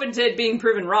I'm open to it being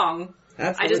proven wrong.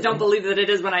 Absolutely. I just don't believe that it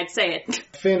is when I'd say it.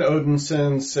 Finn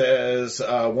Odinson says,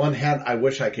 one hat I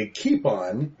wish I could keep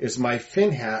on is my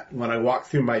Finn hat when I walk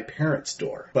through my parents'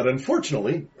 door. But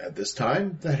unfortunately, at this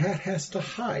time, that hat has to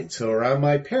hide. So around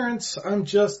my parents, I'm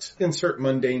just insert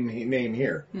mundane name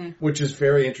here, which is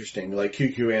very interesting. Like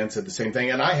QQ Ann said the same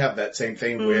thing, and I have that same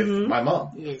thing with my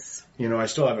mom. Yes. I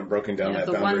still haven't broken down that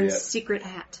boundary yet. The one secret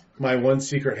hat. My one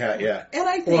secret hat, yeah. And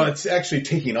I think... Well, it's actually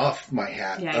taking off my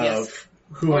hat of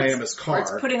who I am as Car. Or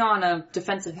it's putting on a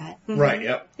defensive hat. Right,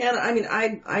 yep. And I mean,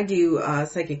 I do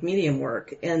psychic medium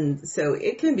work, and so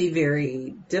it can be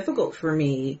very difficult for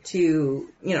me to,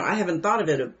 I haven't thought of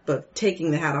it, but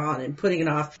taking the hat on and putting it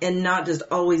off and not just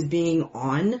always being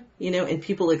on, and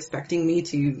people expecting me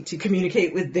to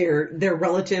communicate with their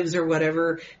relatives or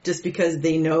whatever just because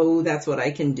they know that's what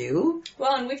I can do.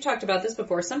 Well, and we've talked about this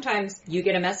before. Sometimes you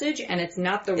get a message and it's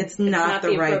not the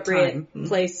right appropriate time.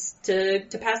 place to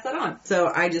pass that on. So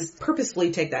I just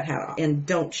purposefully take that hat off and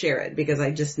don't share it because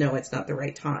I just know it's not the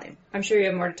right time. I'm sure you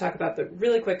have more to talk about, but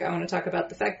really quick, I want to talk about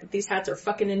the fact that these hats are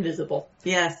fucking invisible.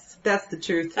 Yes, that's the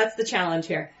truth. That's the challenge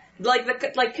here.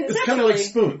 Conceptually. It's kind of like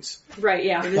spoons. Right,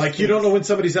 yeah. Like you don't know when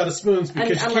somebody's out of spoons because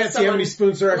you can't see how many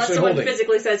spoons they're actually holding. Unless someone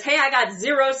physically says, hey, I got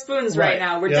 0 spoons right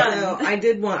now. We're done.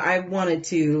 So I wanted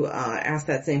to ask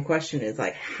that same question. Is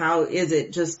like, how is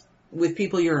it just with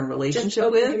people you're in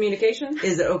relationship with? Open communication?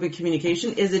 Is it open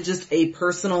communication? Is it just a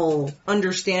personal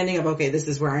understanding of, okay, this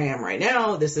is where I am right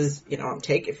now. This is,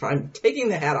 if I'm taking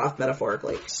the hat off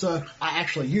metaphorically. So I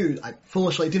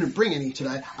foolishly didn't bring any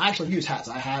today. I actually use hats.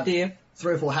 I have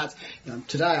 3 or 4 hats.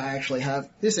 Today I actually have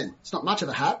this in. It's not much of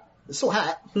a hat. It's still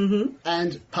hat. Mm-hmm.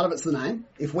 And part of it's the name.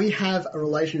 If we have a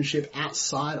relationship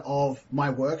outside of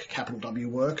my work, capital W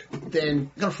work, then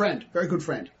I've got a friend, very good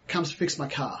friend, comes to fix my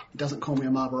car. Doesn't call me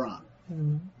Amar Baran.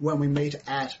 Mm-hmm. When we meet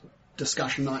at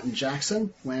discussion night in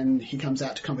Jackson, when he comes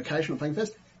out to Convocation or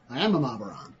Fangfest, I am Amar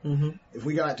Baran. Mm-hmm. If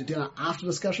we go out to dinner after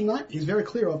discussion night, he's very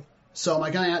clear of, so am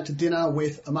I going out to dinner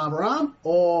with Amar Baran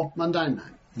or mundane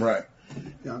name? Right.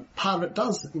 Part of it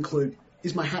does include,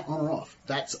 is my hat on or off?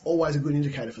 That's always a good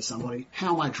indicator for somebody.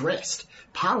 How am I dressed?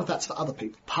 Part of that's for other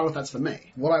people. Part of that's for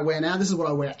me. What I wear now, this is what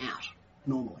I wear out,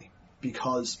 normally.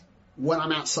 Because when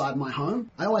I'm outside my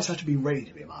home, I always have to be ready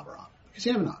to be Amar Baran. Because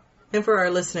you never know. And for our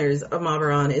listeners, Amar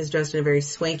Baran is dressed in a very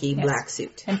swanky black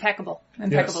suit. Impeccable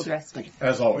dress. Thank you.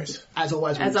 As always. As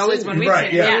always when we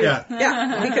right, see yeah.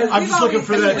 Because I'm just looking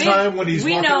for that time when he's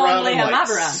walking around in like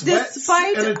sweats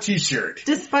and a t-shirt.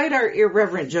 Despite our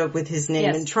irreverent joke with his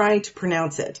name and trying to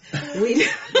pronounce it, we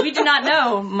do not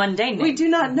know mundane name. We do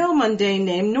not know mundane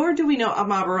name, nor do we know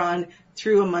Amar Baran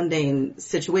through a mundane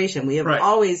situation. We have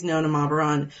always known Amar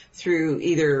Baran through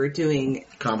either doing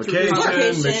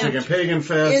Convocation, Michigan Pagan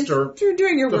Fest, or through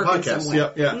doing your work podcast.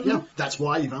 somewhere. Yeah. That's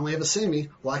why you've only ever seen me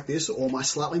like this or my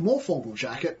slightly more formal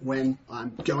jacket when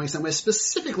I'm going somewhere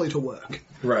specifically to work.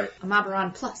 Right. Amar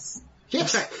Baran Plus.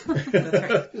 Yes. That's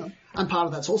right. And part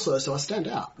of that's also so I stand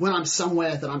out. When I'm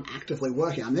somewhere that I'm actively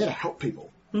working, I'm there to help people.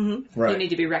 Mm-hmm. Right. You need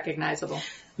to be recognizable.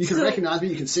 You can recognize me,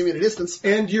 you can see me at a distance.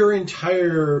 And your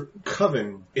entire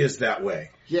coven is that way.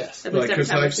 Yes. Because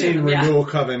I've seen Renewal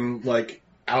Coven,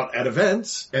 out at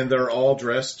events, and they're all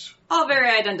dressed... all very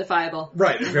identifiable.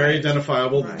 Right, very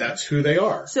identifiable. Right. That's who they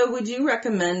are. So would you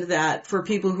recommend that for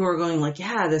people who are going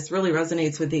this really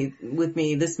resonates with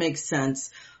me, this makes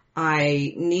sense,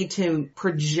 I need to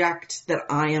project that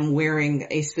I am wearing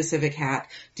a specific hat.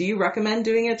 Do you recommend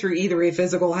doing it through either a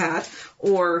physical hat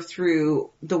or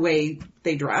through the way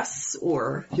they dress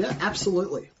or? Yeah,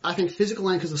 absolutely. I think physical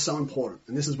anchors are so important.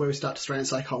 And this is where we start to stray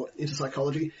into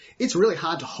psychology. It's really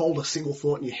hard to hold a single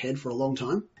thought in your head for a long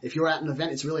time. If you're at an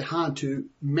event, it's really hard to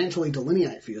mentally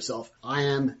delineate for yourself, I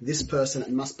am this person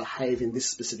and must behave in this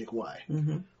specific way.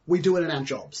 Mm-hmm. We do it in our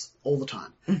jobs all the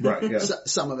time. Right, yeah.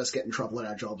 Some of us get in trouble at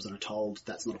our jobs and are told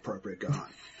that's not appropriate, go home.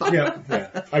 But yeah,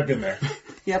 I've been there.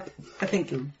 Yep, I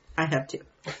think I have too.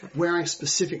 Wearing a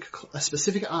specific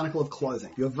article of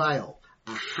clothing, your veil,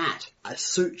 a hat, a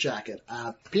suit jacket,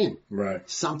 a pin. Right.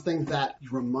 Something that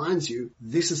reminds you,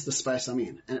 this is the space I'm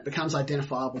in. And it becomes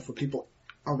identifiable for people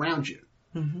around you.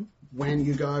 Mm-hmm. When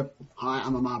you go, hi,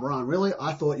 I'm Amar Baran. Really?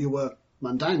 I thought you were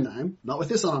mundane name. Not with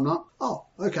this on, I'm not. Oh,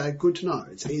 okay, good to know.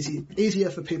 It's easier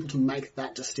for people to make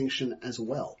that distinction as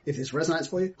well. If this resonates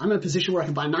for you, I'm in a position where I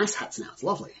can buy nice hats now. It's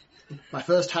lovely. My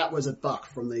first hat was $1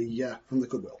 from the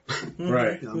Goodwill.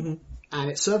 Right. And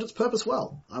it served its purpose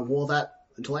well. I wore that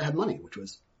until I had money, which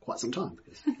was quite some time.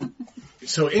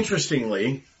 So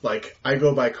interestingly, I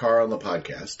go by Carr on the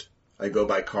podcast. I go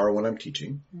by Carr when I'm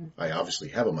teaching. I obviously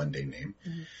have a mundane name.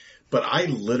 But I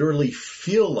literally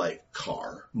feel like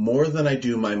Carr more than I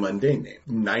do my mundane name.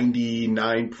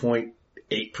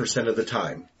 99.8% of the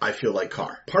time, I feel like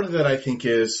Carr. Part of that I think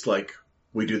is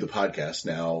we do the podcast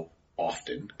now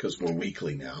often because we're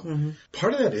weekly now. Mm-hmm.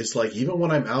 Part of that is even when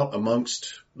I'm out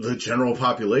amongst the general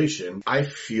population, I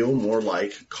feel more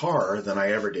like Carr than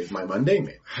I ever did my mundane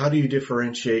name. How do you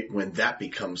differentiate when that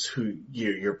becomes who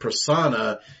your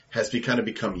persona has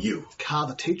become you? Carr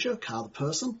the teacher, Carr the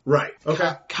person. Right.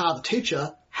 Okay. Carr the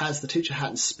teacher has the teacher hat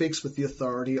and speaks with the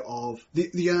authority of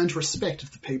the earned respect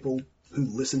of the people who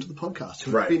listen to the podcast,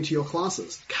 who have been to your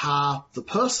classes. Carr the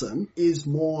person is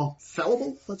more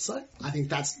fallible, let's say. I think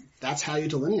that's how you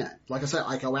delineate. Like I say,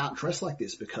 I go out dressed like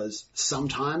this because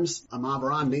sometimes Amar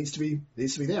Baran needs to be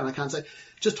there, and I can't say,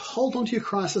 just hold on to your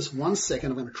crisis 1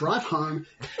 second. I'm going to drive home,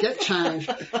 get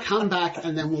changed, come back,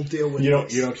 and then we'll deal with it.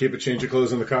 You don't keep a change of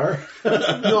clothes in the car?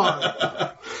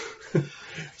 No.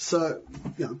 So,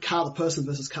 Carr the person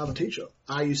versus Carr the teacher.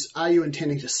 Are you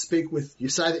intending to speak with, you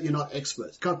say that you're not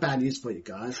experts. Got bad news for you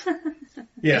guys.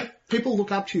 Yeah. People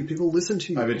look up to you. People listen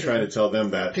to you. I've been trying to tell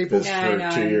them that for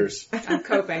 2 years. I'm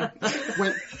coping.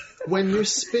 When you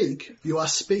speak, you are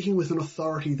speaking with an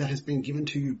authority that has been given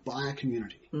to you by a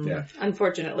community. Mm. Yeah.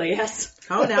 Unfortunately, yes.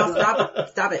 Oh, now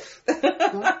stop it.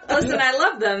 Listen, I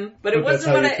love them, but it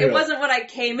wasn't what I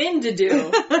came in to do.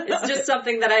 It's just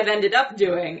something that I've ended up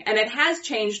doing, and it has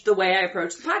changed the way I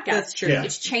approach the podcast. That's true. Yeah.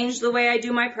 It's changed the way I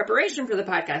do my preparation for the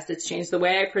podcast. It's changed the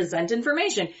way I present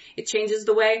information. It changes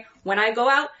the way when I go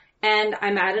out and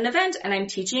I'm at an event and I'm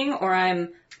teaching or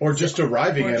I'm Or just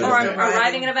arriving at an or event.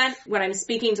 arriving at an event, when I'm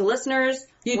speaking to listeners,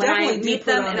 when I meet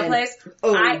them in a place.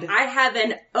 I have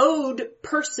an ode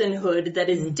personhood that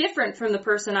is different from the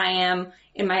person I am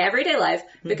in my everyday life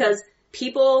because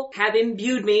people have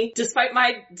imbued me, despite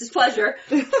my displeasure,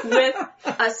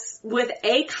 with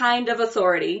a kind of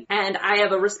authority, and I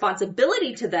have a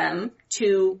responsibility to them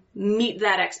to meet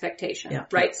that expectation,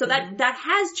 right? So that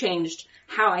has changed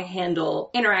how I handle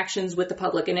interactions with the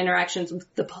public and interactions with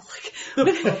the public,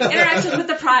 interactions with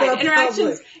the pride,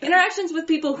 interactions with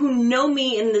people who know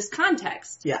me in this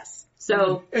context. Yes.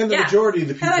 So, and the majority of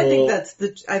the people,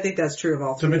 and I think that's true of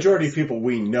all. The majority of people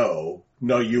we know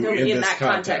you in this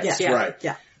context. Yeah. Right.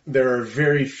 Yeah. There are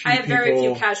very few people. I have very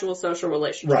few casual social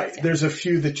relationships. Right. Yeah. There's a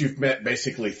few that you've met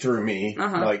basically through me.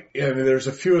 And there's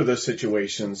a few of those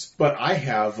situations, but I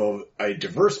have a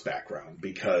diverse background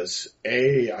because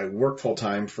I work full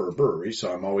time for a brewery,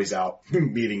 so I'm always out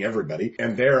meeting everybody.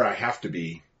 And there I have to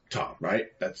be Tom, right?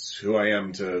 That's who I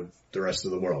am to the rest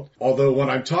of the world. Although when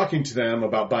I'm talking to them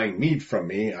about buying mead from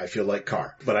me, I feel like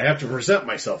Carr. But I have to present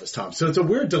myself as Tom. So it's a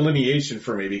weird delineation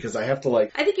for me because I have to I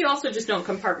think you also just don't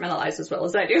compartmentalize as well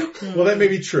as I do. Well, that may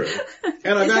be true.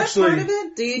 And Is that part of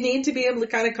it? Do you need to be able to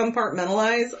kind of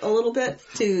compartmentalize a little bit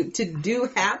to do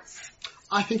hats?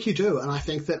 I think you do, and I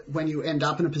think that when you end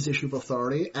up in a position of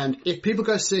authority, and if people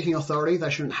go seeking authority, they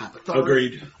shouldn't have it.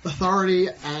 Agreed. Authority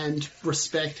and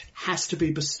respect has to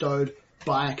be bestowed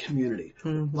by a community.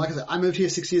 Like I said, I moved here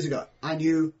 6 years ago. I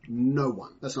knew no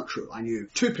one. That's not true. I knew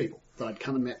 2 people that I'd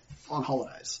come and met on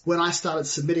holidays. When I started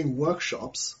submitting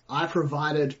workshops, I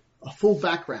provided a full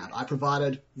background. I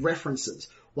provided references.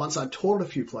 Once I taught at a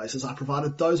few places, I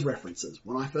provided those references.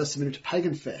 When I first submitted to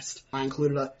Pagan Fest, I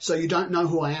included so you don't know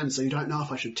who I am, so you don't know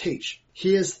if I should teach.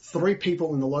 Here's 3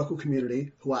 people in the local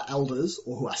community who are elders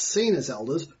or who are seen as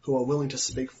elders who are willing to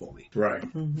speak for me. Right.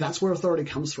 That's where authority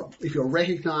comes from. If you're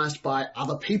recognized by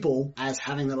other people as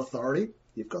having that authority,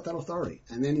 you've got that authority.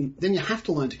 And then you have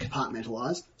to learn to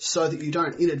compartmentalize so that you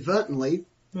don't inadvertently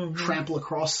trample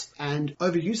across and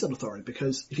overuse that authority,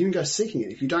 because if you can go seeking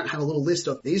it, if you don't have a little list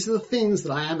of these are the things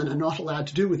that I am and are not allowed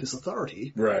to do with this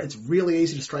authority, it's really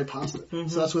easy to stray past it.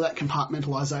 So that's where that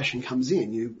compartmentalization comes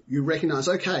in. You recognize,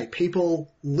 okay, people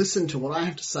listen to what I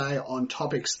have to say on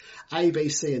topics A, B,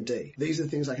 C, and D. These are the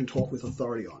things I can talk with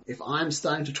authority on. If I'm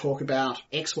starting to talk about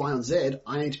X, Y, and Z,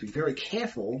 I need to be very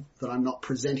careful that I'm not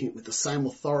presenting it with the same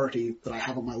authority that I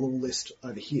have on my little list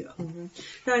over here.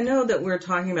 Now, I know that we're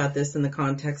talking about this in the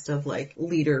context of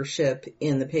leadership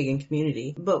in the pagan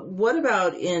community, but what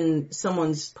about in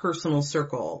someone's personal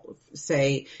circle?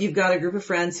 Say you've got a group of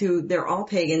friends who they're all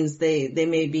pagans. They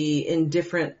may be in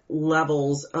different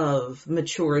levels of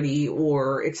maturity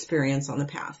or experience on the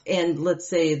path. And let's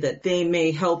say that they may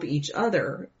help each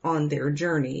other on their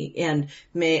journey and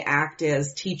may act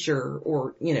as teacher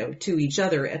or, to each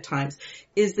other at times.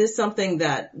 Is this something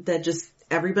that just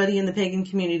everybody in the pagan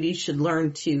community should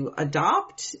learn to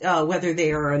adopt, whether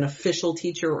they are an official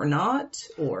teacher or not?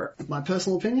 Or my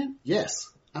personal opinion, yes,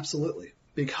 absolutely.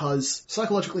 Because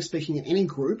psychologically speaking, in any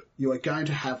group, you are going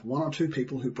to have 1 or 2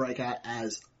 people who break out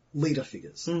as leader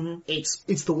figures.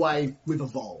 It's the way we've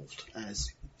evolved as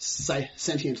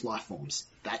sentient life forms.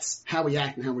 That's how we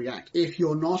act and how we react. If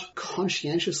you're not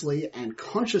conscientiously and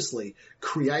consciously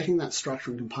creating that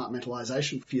structure and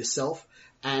compartmentalization for yourself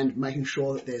and making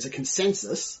sure that there's a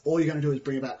consensus, all you're going to do is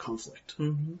bring about conflict.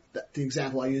 The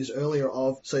example I used earlier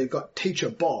so you've got Teacher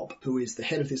Bob, who is the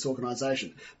head of this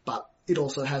organization, but it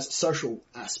also has a social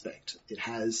aspect. It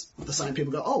has the same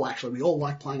people go, oh, actually, we all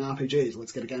like playing RPGs.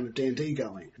 Let's get a game of D&D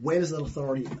going. Where does that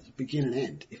authority begin and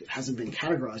end? If it hasn't been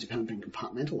categorized, if it hasn't been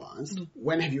compartmentalized,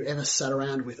 when have you ever sat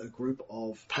around with a group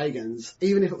of pagans,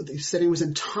 even if the setting was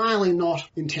entirely not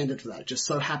intended for that? It just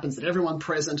so happens that everyone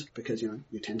present, because, you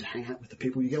tend to hang out with the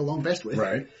people you get along best with.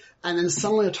 Right. And then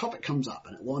suddenly a topic comes up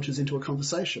and it launches into a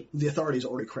conversation. The authority's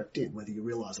already crept in, whether you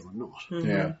realize it or not.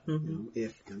 Yeah.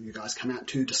 If you guys come out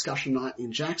to discussion night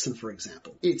in Jackson, for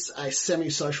example, it's a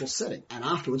semi-social setting. And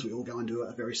afterwards we all go and do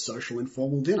a very social,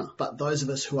 informal dinner. But those of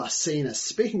us who are seen as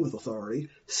speaking with authority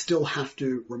still have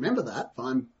to remember that. If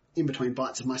I'm in between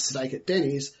bites of my steak at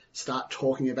Denny's, start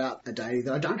talking about a deity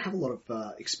that I don't have a lot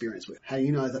of experience with. How do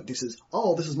you know that this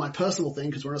is my personal thing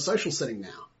because we're in a social setting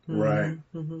now? Right.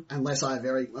 Unless I've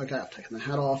taken the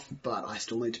hat off, but I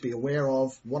still need to be aware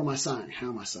of what am I saying? How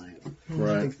am I saying it?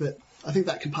 Right. I think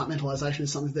that compartmentalization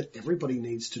is something that everybody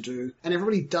needs to do, and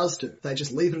everybody does do. They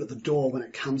just leave it at the door when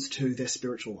it comes to their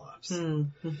spiritual lives.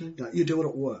 You do it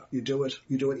at work. You do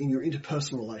it in your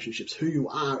interpersonal relationships. Who you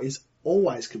are is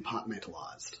always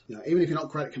compartmentalized. Even if you're not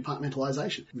great at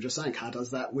compartmentalization. I'm just saying, Car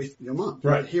does that with your mum.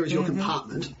 Right. Here is your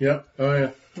compartment. Yep. Oh,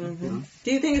 yeah.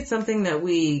 Do you think it's something that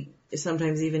we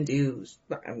sometimes even do,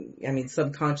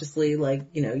 subconsciously, like,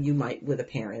 you might with a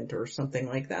parent or something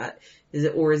like that? Is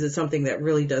it something that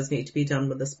really does need to be done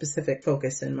with a specific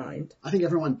focus in mind? I think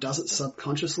everyone does it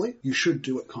subconsciously. You should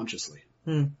do it consciously.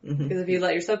 Because if you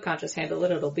let your subconscious handle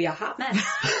it, it'll be a hot mess.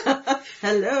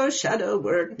 Hello, shadow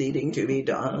work needing to be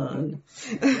done.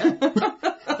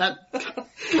 That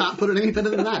can't put it any better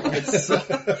than that. It's,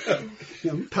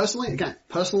 personally, again,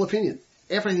 personal opinion.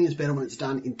 Everything is better when it's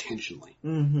done intentionally.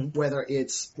 Whether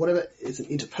it's an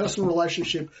interpersonal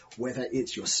relationship, whether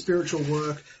it's your spiritual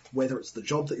work, whether it's the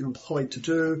job that you're employed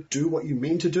to do what you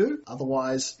mean to do.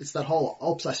 Otherwise, it's that whole,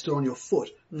 oops, I stood on your foot,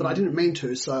 but I didn't mean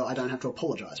to, so I don't have to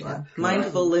apologize, right?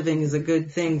 Mindful living is a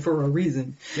good thing for a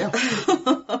reason. Yeah.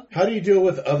 How do you deal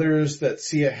with others that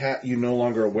see a hat you no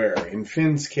longer wear? In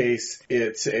Finn's case,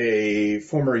 it's a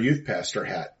former youth pastor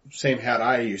hat. Same hat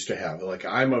I used to have. Like,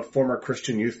 I'm a former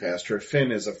Christian youth pastor.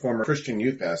 Finn is a former Christian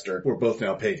youth pastor. We're both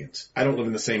now pagans. I don't live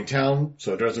in the same town,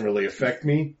 so it doesn't really affect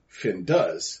me. Finn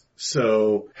does.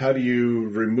 So how do you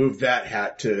remove that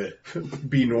hat to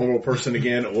be normal person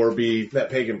again or be that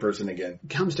pagan person again? It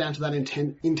comes down to that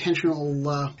intentional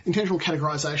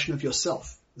categorization of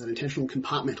yourself. That intentional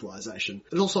compartmentalization.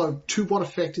 And also, to what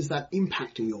effect is that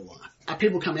impacting your life? Are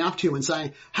people coming up to you and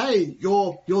saying, hey,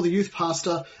 you're the youth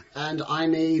pastor and I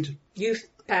need... Youth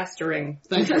pastoring.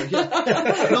 Thank you.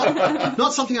 Yeah.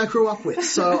 Not something I grew up with,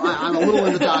 so I'm a little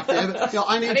in the dark there. But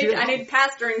I need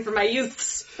pastoring for my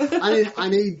youths. I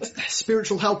need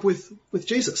spiritual help with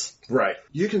Jesus. Right.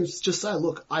 You can just say,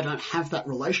 look, I don't have that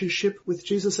relationship with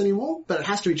Jesus anymore, but it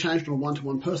has to be changed on a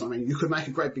one-to-one person. I mean, you could make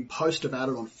a great big post about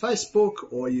it on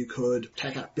Facebook, or you could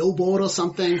take out a billboard or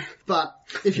something. But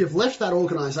if you've left that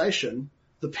organization,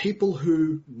 the people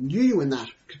who knew you in that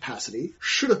capacity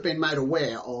should have been made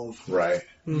aware of. Right.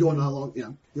 You're no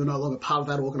longer part of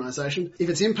that organization. If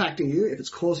it's impacting you, if it's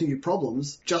causing you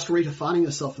problems, just redefining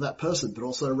yourself for that person, but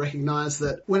also recognize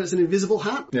that when it's an invisible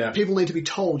hat, people need to be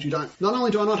told you don't. Not only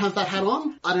do I not have that hat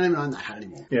on, I don't even own that hat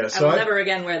anymore. Yeah, so I will never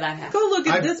again wear that hat. Go look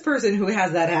at this person who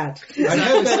has that hat.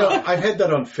 I've had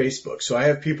that on Facebook. So I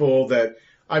have people that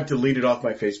I've deleted off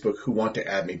my Facebook who want to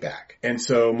add me back. And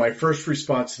so my first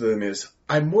response to them is,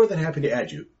 I'm more than happy to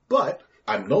add you, but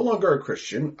I'm no longer a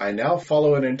Christian. I now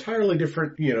follow an entirely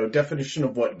different, definition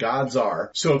of what gods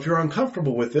are. So if you're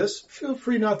uncomfortable with this, feel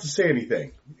free not to say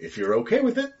anything. If you're okay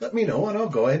with it, let me know and I'll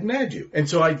go ahead and add you. And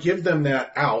so I give them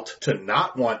that out to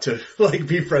not want to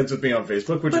be friends with me on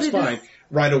Facebook, which is fine.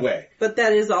 Right away. But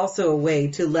that is also a way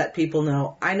to let people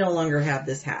know, I no longer have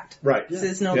this hat. Right. This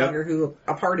is no longer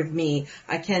a part of me.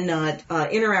 I cannot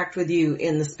interact with you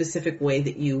in the specific way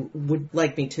that you would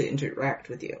like me to interact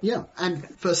with you. Yeah, and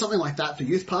for something like that, for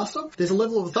youth pastor, there's a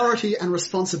level of authority and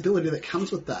responsibility that comes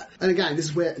with that. And again, this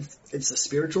is where it's a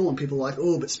spiritual, and people are like,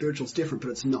 oh, but spiritual's different,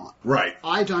 but it's not. Right.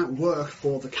 I don't work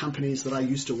for the companies that I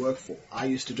used to work for. I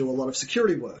used to do a lot of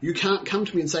security work. You can't come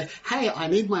to me and say, hey, I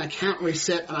need my account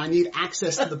reset and I need access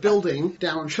to the building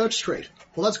down on Church Street.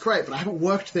 Well, that's great, but I haven't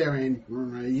worked there in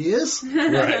years. Right.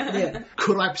 Yeah.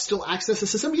 Could I still access the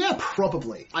system? Yeah,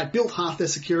 probably. I built half their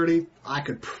security. I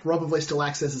could probably still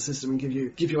access the system and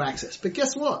give you access. But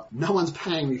guess what? No one's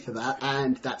paying me for that,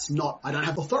 and I don't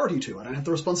have authority to. I don't have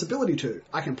the responsibility to.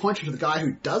 I can point you to the guy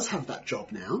who does have that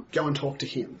job now. Go and talk to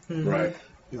him. Mm-hmm. Right.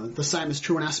 The same is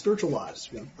true in our spiritual lives.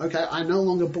 Okay, I no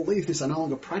longer believe this. I no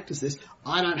longer practice this.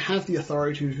 I don't have the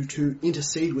authority to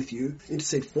intercede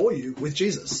for you with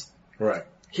Jesus. Right.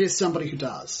 Here's somebody who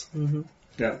does. Mm-hmm.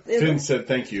 Yeah. Finn said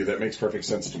thank you. That makes perfect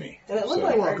sense to me. And it looked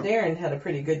like Darren had a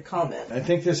pretty good comment. I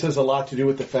think this has a lot to do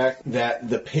with the fact that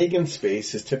the pagan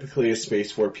space is typically a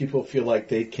space where people feel like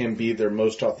they can be their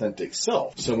most authentic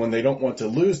self. So when they don't want to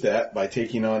lose that by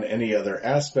taking on any other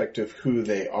aspect of who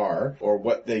they are or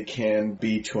what they can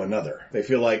be to another, they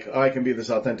feel like, I can be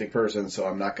this authentic person, so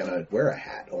I'm not going to wear a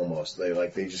hat almost.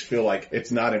 They just feel like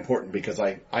it's not important because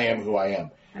I am who I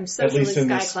am. I'm socially at least in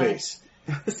this space.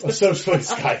 Socially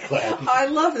skyclad. I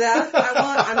love that.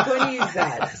 I'm going to use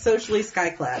that. Socially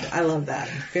skyclad. I love that.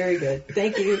 Very good.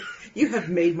 Thank you. You have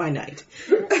made my night.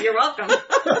 You're welcome.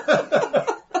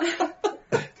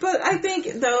 But I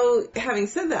think, though, having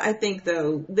said that,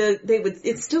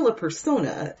 it's still a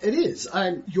persona. It is.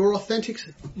 Your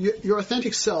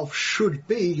authentic self should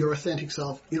be your authentic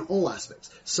self in all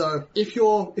aspects. So if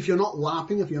you're not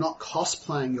LARPing, if you're not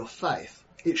cosplaying your faith,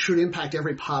 it should impact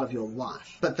every part of your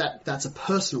life. But that's a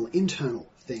personal, internal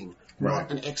thing, not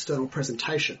an external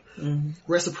presentation. Mm-hmm.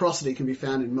 Reciprocity can be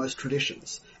found in most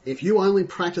traditions. If you only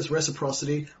practice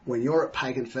reciprocity when you're at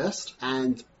Pagan Fest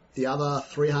and the other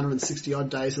 360 odd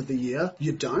days of the year,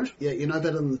 you don't. Yeah, you're no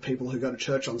better than the people who go to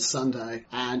church on Sunday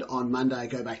and on Monday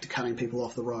go back to cutting people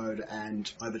off the road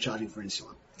and overcharging for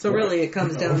insulin. So really, it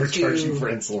comes down to overcharging for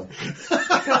insulin.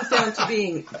 It comes down to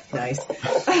being nice.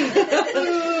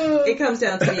 It comes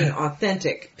down to being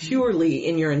authentic, purely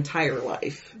in your entire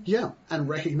life. Yeah, and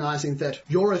recognizing that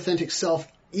your authentic self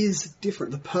is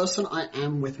different. The person I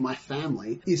am with my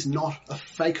family is not a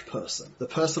fake person. The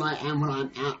person I am when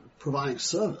I'm out providing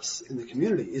service in the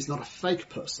community is not a fake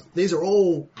person. These are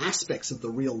all aspects of the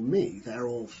real me. They're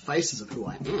all faces of who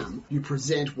I am. You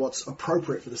present what's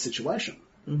appropriate for the situation.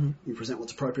 Mm-hmm. You present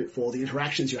what's appropriate for the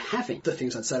interactions you're having. The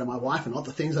things I'd say to my wife are not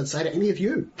the things I'd say to any of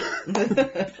you.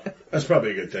 That's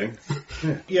probably a good thing.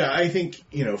 Yeah, I think,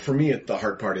 for me, the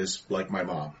hard part is like my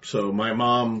mom. So my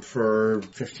mom, for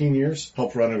 15 years,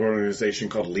 helped run an organization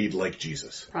called Lead Like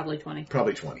Jesus. Probably 20.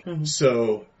 Mm-hmm.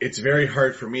 So it's very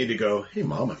hard for me to go, hey,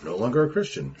 Mom, I'm no longer a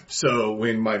Christian. So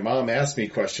when my mom asks me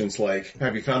questions like,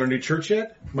 have you found a new church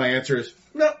yet? My answer is,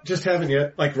 no, just haven't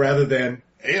yet. Like, rather than,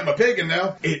 hey, I'm a pagan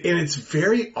now. And it's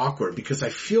very awkward because I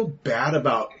feel bad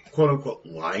about, quote unquote,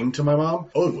 lying to my mom.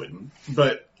 Ode wouldn't,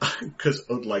 but because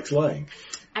Ode likes lying.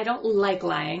 I don't like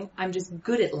lying. I'm just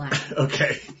good at lying.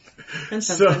 Okay. And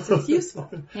sometimes it's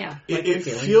useful. Yeah. It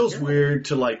feels weird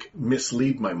to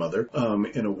mislead my mother,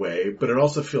 in a way, but it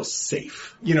also feels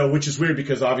safe. Which is weird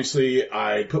because obviously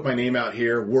I put my name out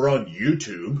here. We're on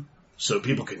YouTube. So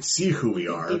people can see who we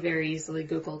are. Be very easily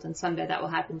Googled, and someday that will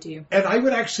happen to you. And I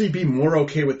would actually be more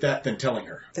okay with that than telling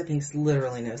her. That makes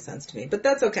literally no sense to me, but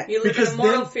that's okay. You live in a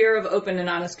moral fear of open and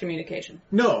honest communication.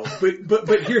 No,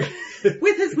 but here...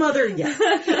 With his mother, yes.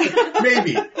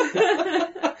 Maybe.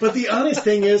 But the honest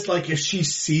thing is, if she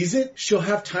sees it, she'll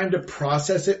have time to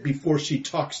process it before she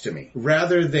talks to me.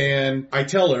 Rather than I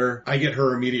tell her, I get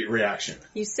her immediate reaction.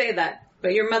 You say that.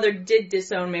 But your mother did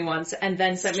disown me once and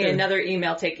then sent me another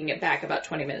email taking it back about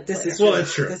 20 minutes later. Well,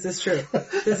 that's true. This is true.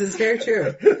 This is very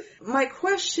true. My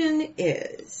question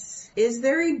is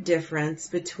there a difference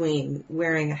between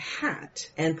wearing a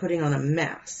hat and putting on a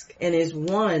mask? And is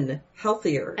one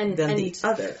healthier than the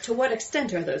other? To what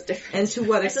extent are those different? And to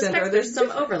what extent are there some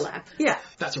overlap? Yeah.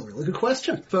 That's a really good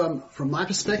question. From my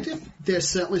perspective, there's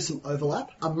certainly some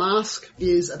overlap. A mask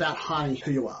is about hiding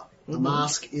who you are. A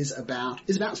mask is about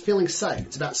feeling safe.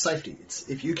 It's about safety. It's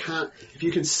if you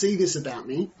can see this about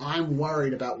me, I'm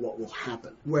worried about what will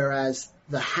happen. Whereas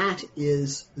the hat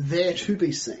is there to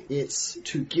be seen. It's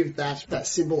to give that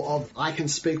symbol of I can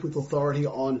speak with authority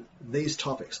on these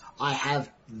topics. I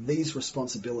have these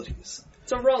responsibilities.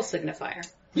 It's a role signifier.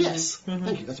 Yes. Mm-hmm.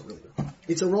 Thank you. That's a really good one.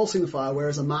 It's a role signifier,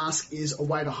 whereas a mask is a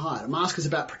way to hide. A mask is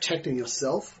about protecting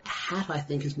yourself. A hat, I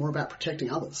think, is more about protecting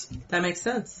others. That makes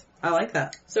sense. I like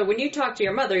that. So when you talk to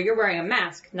your mother, you're wearing a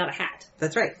mask, not a hat.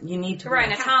 That's right. You need to You're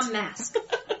wearing a Tom mask.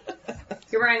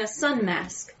 You're wearing a sun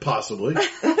mask. Possibly.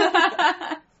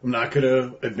 I'm not going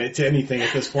to admit to anything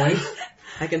at this point.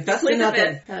 I confess to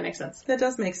nothing. That makes sense. That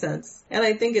does make sense. And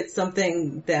I think it's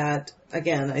something that,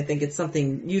 again, I think it's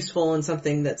something useful and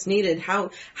something that's needed. How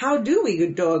do we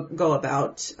go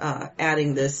about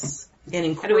adding this and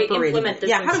incorporating? How do we implement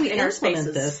this? How do we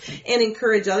implement this and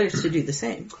encourage others to do the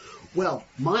same? Well,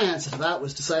 my answer to that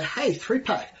was to say, hey,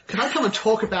 3-pack, can I come and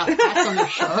talk about hats on your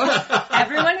show?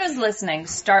 Everyone who's listening,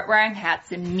 start wearing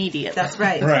hats immediately. That's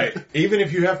right. Right. Even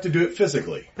if you have to do it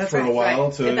physically for a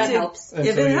while. Right. If that helps.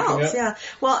 If it helps, yeah.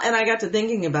 Well, and I got to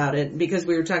thinking about it because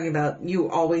we were talking about you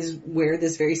always wear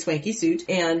this very swanky suit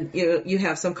and you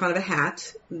have some kind of a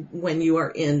hat when you are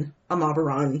in a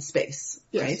Mabaran space,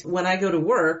 yes. Right? When I go to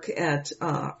work at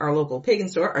our local pagan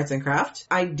store, Arts and Craft,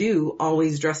 I do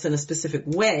always dress in a specific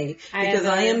way because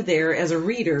I am there as a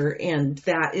reader and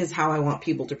that is how I want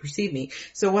people to perceive me.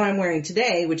 So what I'm wearing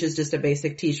today, which is just a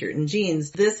basic t-shirt and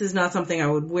jeans, this is not something I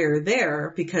would wear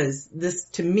there because this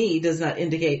to me does not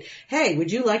indicate, hey,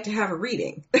 would you like to have a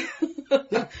reading?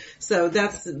 So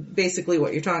that's basically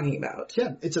what you're talking about.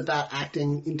 Yeah, it's about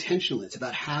acting intentionally. It's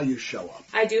about how you show up.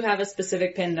 I do have a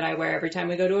specific pin that I wear every time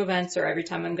we go to events or every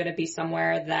time I'm going to be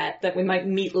somewhere that we might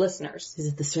meet listeners. Is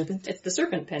it the serpent? It's the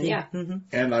serpent pin, yeah. Mm-hmm.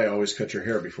 And I always cut your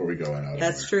hair before we go out.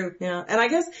 That's true, yeah. And I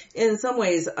guess in some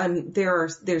ways,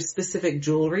 there's specific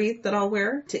jewelry that I'll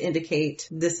wear to indicate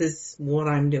this is what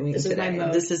I'm doing today. Is my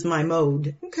mode. This is my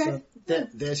mode. Okay. So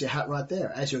there's your hat right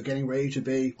there. As you're getting ready to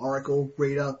be Oracle,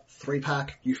 Reader,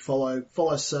 3-pack, you follow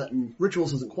certain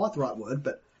rituals isn't quite the right word,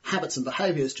 but habits and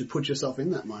behaviors to put yourself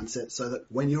in that mindset so that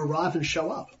when you arrive and show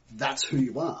up, that's who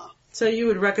you are. So you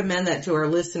would recommend that to our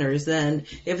listeners then,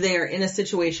 if they are in a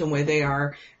situation where they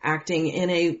are acting in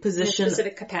a position,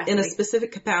 in a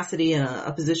specific capacity, in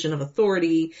a position of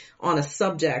authority on a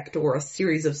subject or a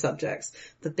series of subjects,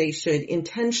 that they should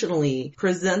intentionally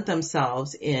present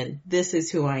themselves in, this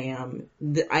is who I am,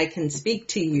 I can speak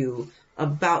to you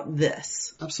about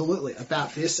this. Absolutely.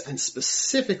 About this and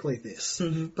specifically this.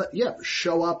 Mm-hmm. But yeah,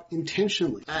 show up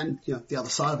intentionally. And, the other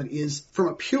side of it is from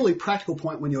a purely practical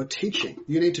point when you're teaching,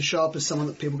 you need to show up as someone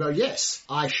that people go, yes,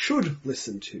 I should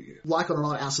listen to you. Like it or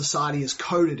not, our society is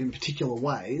coded in particular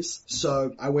ways.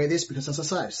 So I wear this because, as I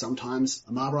say, sometimes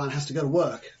Amar Brian has to go to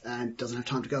work and doesn't have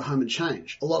time to go home and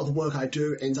change. A lot of the work I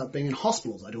do ends up being in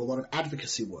hospitals. I do a lot of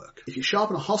advocacy work. If you show up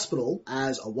in a hospital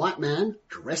as a white man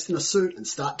dressed in a suit and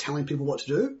start telling people what to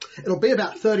do, it'll be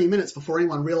about 30 minutes before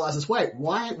anyone realizes, wait,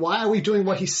 why are we doing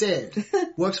what he said?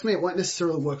 Works for me, it won't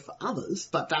necessarily work for others,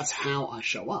 but that's how I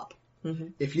show up. Mm-hmm.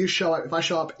 If I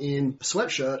show up in a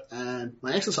sweatshirt and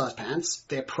my exercise pants,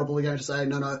 they're probably going to say,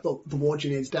 no, look, the ward you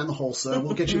need is down the hall, sir.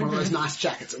 We'll get you one of those nice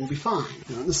jackets. It will be fine.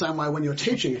 In the same way when you're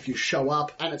teaching, if you show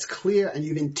up and it's clear and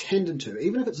you've intended to,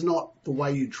 even if it's not the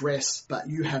way you dress, but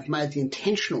you have made the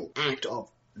intentional act of,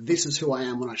 this is who I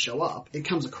am when I show up, it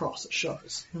comes across, it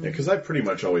shows. Yeah, because I pretty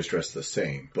much always dress the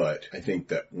same, but I think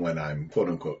that when I'm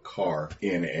quote-unquote car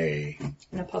in a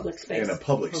public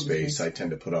space, I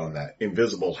tend to put on that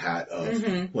invisible hat of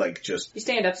just... You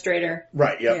stand up straighter.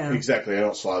 Right, yeah, exactly. I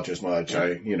don't slouch as much.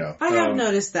 I have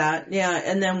noticed that, yeah,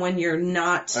 and then when you're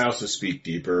not... I also speak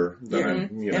deeper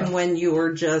than And when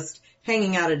you're just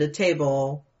hanging out at a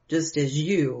table, just as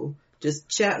you... just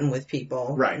chatting with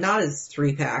people. Right. Not as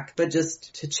 3-pack, but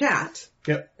just to chat.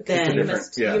 Yep. Then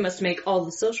you must make all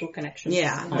the social connections.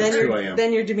 Yeah.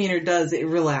 Then your demeanor it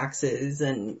relaxes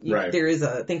and there is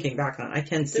a thinking back on it. I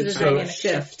can see a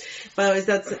shift. But is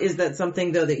that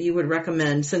something though that you would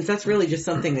recommend, since that's really just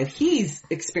something that he's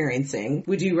experiencing,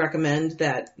 would you recommend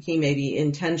that he maybe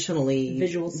intentionally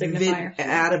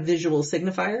add a visual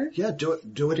signifier? Yeah,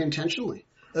 do it intentionally.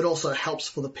 It also helps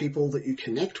for the people that you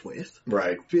connect with.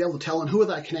 Right. To be able to tell them who are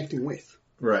they connecting with.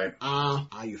 Right. Are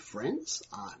you friends?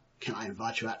 Can I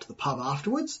invite you out to the pub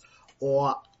afterwards?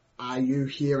 Or are you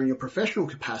here in your professional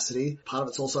capacity? Part of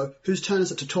it's also whose turn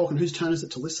is it to talk and whose turn is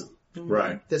it to listen?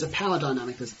 Right. There's a power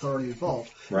dynamic, there's authority involved.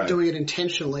 Right. Doing it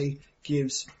intentionally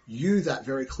gives you that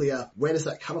very clear, where does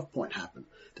that cutoff point happen?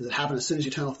 Does it happen as soon as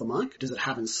you turn off the mic? Does it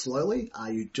happen slowly?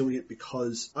 Are you doing it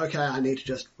because, okay, I need to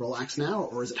just relax now?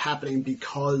 Or is it happening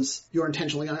because you're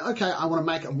intentionally going, okay, I want to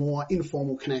make a more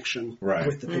informal connection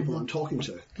with the people I'm talking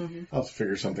to? Mm-hmm. I'll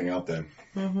figure something out then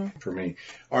for me.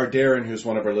 Our Darren, who's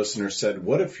one of our listeners, said,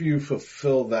 what if you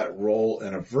fulfill that role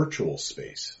in a virtual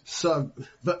space? So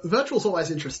virtual's always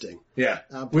interesting. Yeah.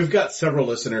 We've got several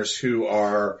listeners who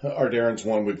are, our Darren's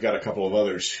one, we've got a couple of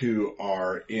others who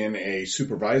are in a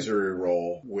supervisory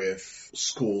role with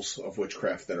schools of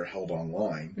witchcraft that are held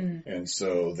online. And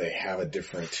so they have a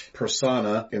different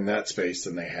persona in that space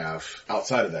than they have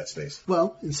outside of that space.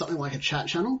 Well, in something like a chat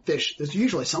channel, there's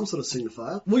usually some sort of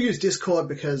signifier. We'll use Discord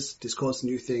because Discord's a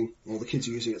new thing. All the kids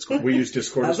are using it. We use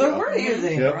Discord as well. That's what we're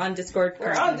using. Yep. We're on Discord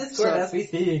as we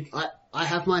speak. I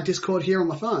have my Discord here on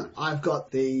my phone. I've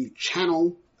got the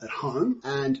channel at home,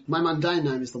 and my mundane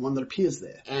name is the one that appears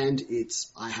there. And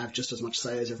I have just as much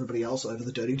say as everybody else over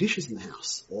the dirty dishes in the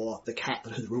house, or the cat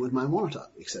that has ruined my monitor,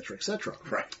 etc., etc.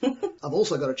 Right. I've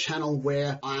also got a channel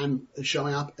where I'm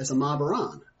showing up as Amar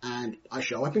Baran, and I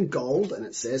show up in gold, and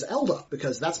it says Elder,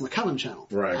 because that's my Coven channel.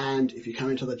 Right. And if you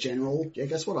come into the general,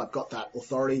 guess what? I've got that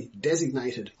authority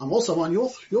designated. I'm also on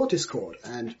your Discord,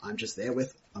 and I'm just there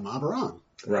with Amar Baran.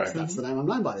 Right. That's the name I'm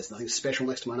known by. There's nothing special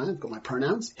next to my name. I've got my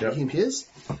pronouns, him, his.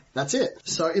 That's it.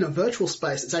 So in a virtual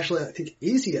space, it's actually, I think,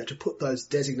 easier to put those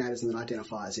designators and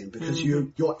identifiers in because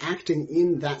you're acting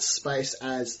in that space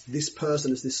as this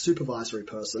person, as this supervisory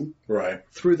person. Right.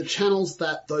 Through the channels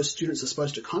that those students are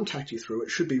supposed to contact you through,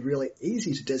 it should be really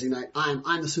easy to designate,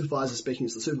 I'm the supervisor speaking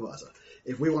as the supervisor.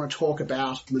 If we want to talk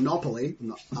about Monopoly, I'm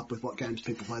not up with what games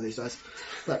people play these days,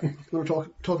 but if we want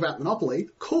to talk about Monopoly,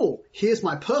 cool. Here's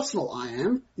my personal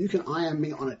IM. You can IM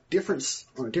me on a different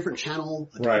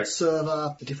channel, a different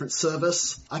server, a different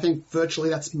service. I think virtually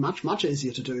that's much, much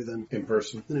easier to do than in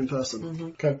person.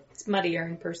 Okay. It's muddier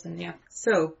in person, yeah.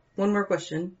 So, one more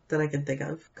question that I can think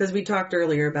of. Because we talked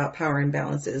earlier about power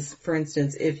imbalances. For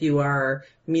instance, if you are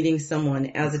meeting someone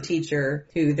as a teacher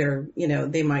who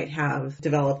they might have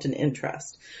developed an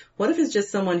interest. What if it's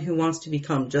just someone who wants to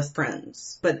become just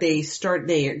friends, but they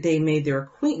made their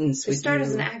acquaintance with you. They start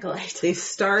as an acolyte. They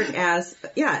start as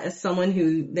someone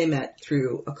who they met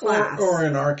through a class. Or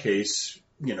in our case,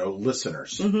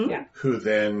 listeners Yeah. who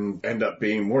then end up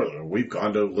being more. We've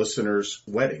gone to listeners'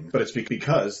 weddings, but it's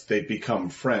because they've become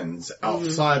friends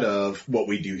outside of what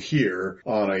we do here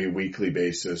on a weekly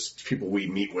basis, people we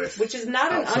meet with. Which is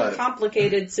not an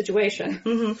uncomplicated situation.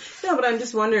 No, but I'm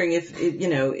just wondering if,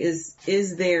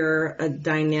 is there a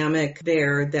dynamic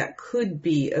there that could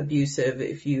be abusive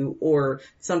or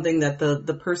something that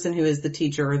the person who is the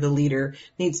teacher or the leader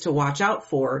needs to watch out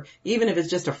for, even if it's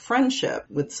just a friendship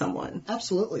with someone?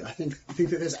 Absolutely. I think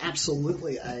that there's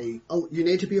absolutely you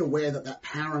need to be aware that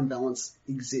power imbalance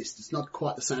exists. It's not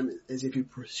quite the same as if you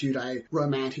pursued a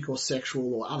romantic or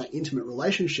sexual or other intimate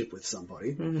relationship with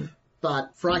somebody.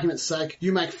 But for argument's sake,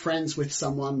 you make friends with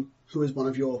someone who is one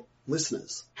of your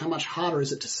listeners. How much harder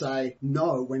is it to say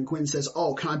no when Gwen says,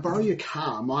 oh, can I borrow your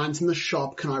car? Mine's in the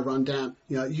shop. Can I run down?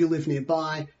 You live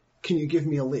nearby. Can you give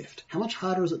me a lift? How much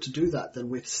harder is it to do that than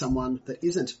with someone that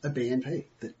isn't a BNP,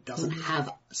 that doesn't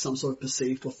have some sort of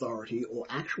perceived authority or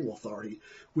actual authority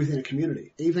within a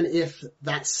community? Even if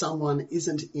that someone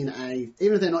isn't even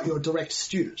if they're not your direct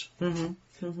student,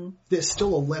 there's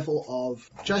still a level of,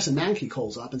 Jason Mankey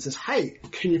calls up and says, hey,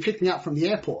 can you pick me up from the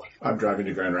airport? I'm driving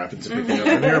to Grand Rapids and picking up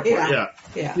from the airport.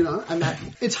 Yeah. And that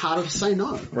it's harder to say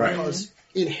no. Right. Because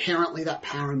inherently that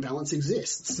power imbalance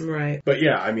exists. Right. But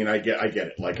yeah, I mean, I get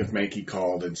it. Like if Mankey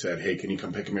called and said, hey, can you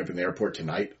come pick me up in the airport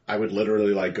tonight? I would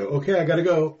literally go, okay, I gotta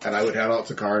go. And I would head out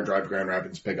to the car and drive to Grand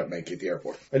Rapids and pick up Mankey at the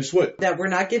airport. I just would. That we're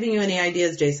not giving you any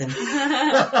ideas, Jason.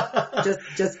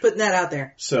 just putting that out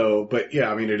there. So, but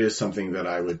yeah, I mean, it is something that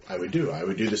I would do. I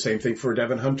would do the same thing for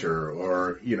Devin Hunter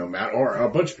or, Matt or a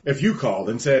bunch. If you called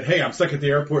and said, hey, I'm stuck at the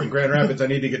airport in Grand Rapids, I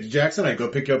need to get to Jackson, I'd go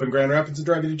pick you up in Grand Rapids and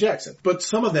drive you to Jackson. But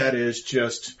some of that is just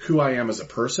who I am as a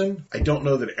person. I don't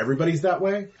know that everybody's that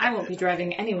way. I won't be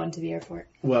driving anyone to the airport.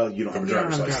 Well, you don't have a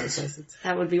driver's license.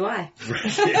 That would be why.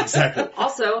 Right, yeah, exactly.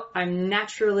 Also, I'm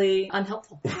naturally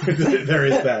unhelpful. There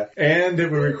is that. And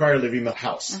it would require leaving the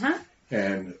house. Uh-huh.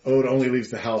 And Ode only leaves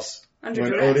the house under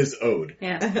when duress. Ode is Ode.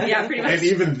 Yeah, pretty much. And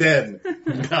even then,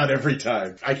 not every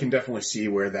time. I can definitely see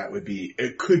where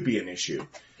it could be an issue.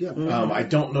 Yeah. I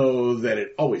don't know that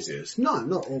it always is. No,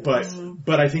 not always.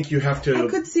 But I think you have to. I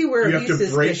could see where you have to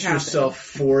brace could yourself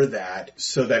for that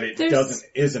so that it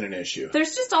isn't an issue.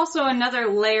 There's just also another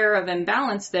layer of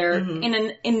imbalance there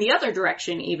in the other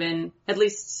direction, even at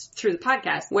least through the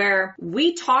podcast, where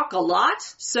we talk a lot,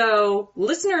 so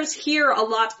listeners hear a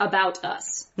lot about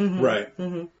us. Right.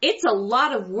 It's a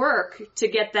lot of work to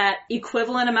get that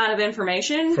equivalent amount of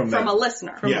information from a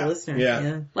listener. From a listener.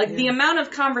 Yeah. The amount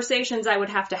of conversations I would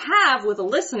have to have with a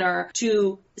listener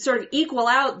to sort of equal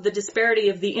out the disparity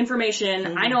of the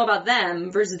information I know about them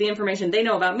versus the information they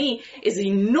know about me is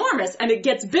enormous, and it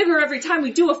gets bigger every time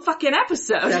we do a fucking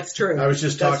episode. That's true. I was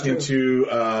just talking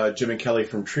to Jim and Kelly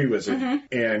from Tree Wizard,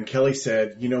 and Kelly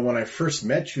said, when I first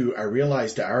met you, I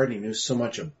realized I already knew so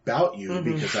much about you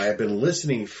because I had been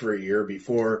listening for a year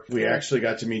before we actually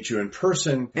got to meet you in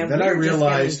person. And then I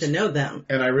realized just getting to know them.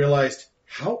 And I realized,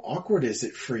 how awkward is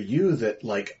it for you that,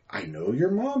 I know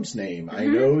your mom's name. I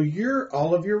know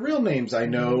all of your real names. I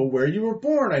know where you were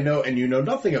born. and you know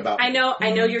nothing about me.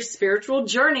 I know your spiritual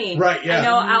journey. Right, yeah.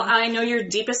 I know your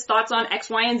deepest thoughts on X,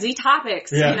 Y, and Z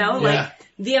topics. Yeah.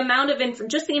 The amount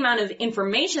of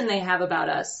information they have about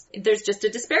us, there's just a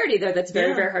disparity there that's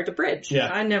very, very hard to bridge. Yeah.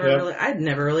 I'd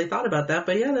never really thought about that,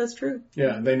 but yeah, that's true.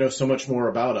 Yeah, they know so much more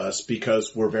about us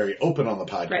because we're very open on the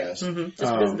podcast. Right.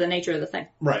 Just because of the nature of the thing.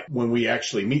 Right. When we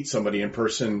actually meet somebody in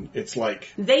person, it's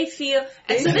like they feel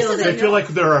like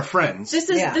they're our friends. This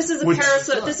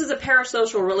is a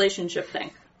parasocial relationship thing.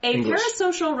 A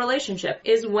parasocial relationship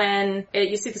is when,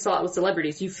 you see this a lot with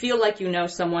celebrities, you feel like you know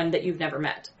someone that you've never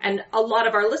met. And a lot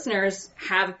of our listeners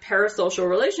have parasocial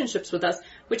relationships with us,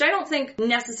 which I don't think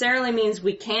necessarily means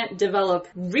we can't develop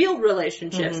real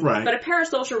relationships. Right. But a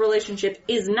parasocial relationship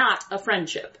is not a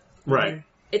friendship. Right.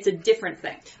 It's a different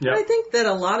thing. Yep. I think that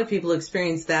a lot of people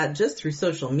experience that just through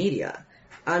social media.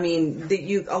 I mean,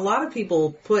 a lot of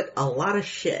people put a lot of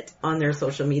shit on their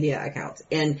social media accounts,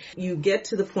 and you get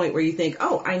to the point where you think,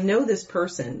 oh, I know this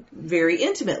person very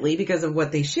intimately because of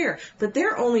what they share, but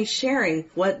they're only sharing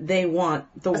what they want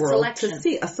the world to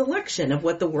see, a selection of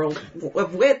what they want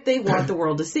the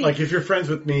world to see. Like if you're friends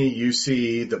with me, you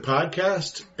see the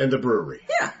podcast and the brewery.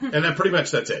 Yeah. And then pretty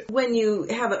much that's it. When you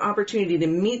have an opportunity to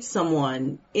meet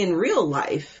someone in real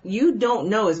life, you don't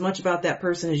know as much about that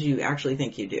person as you actually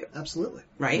think you do. Absolutely.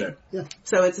 Right? Yeah.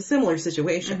 So it's a similar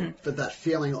situation. But that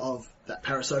feeling of that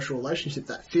parasocial relationship,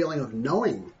 that feeling of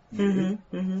knowing you,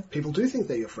 people do think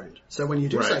they're your friend. So when you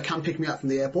do say, come pick me up from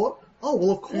the airport, oh,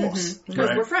 well, of course.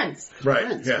 Because we're friends. Right.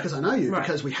 Friends, Yeah. because I know you,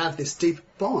 because we have this deep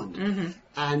bond.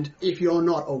 And if you're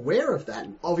not aware of that,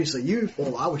 obviously you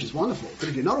all are, which is wonderful, but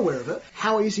if you're not aware of it,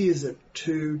 how easy is it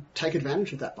to take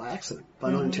advantage of that by accident,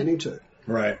 by not intending to?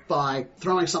 Right. By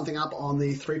throwing something up on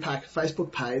the 3-Pack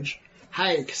Facebook page,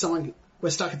 hey, we're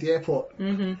stuck at the airport.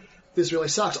 This really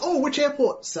sucks. Oh, which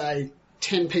airport? Say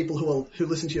 10 people who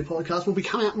listen to your podcast will be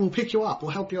coming out and will pick you up, will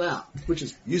help you out, which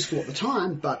is useful at the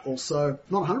time, but also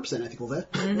not 100% ethical there.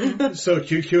 So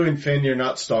QQ and Finn, you're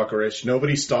not stalkerish.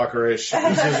 Nobody's stalkerish.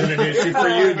 This isn't an issue for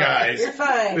you guys. You're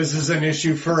fine. This is an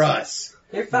issue for us.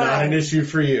 You're fine. Not an issue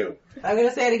for you. I'm going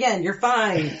to say it again. You're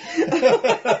fine.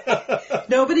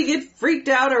 Nobody get freaked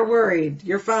out or worried.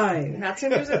 You're fine. Not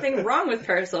saying there's anything wrong with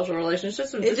parasocial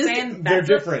relationships. I'm It's just just- saying they're that's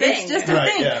a different. thing. It's just a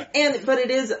Right, thing. yeah. But it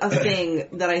is a thing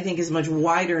that I think is much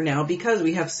wider now because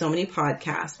we have so many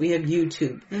podcasts. We have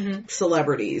YouTube,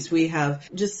 celebrities. We have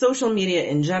just social media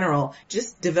in general.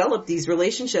 Just develop these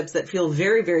relationships that feel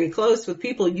very, very close with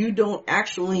people you don't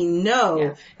actually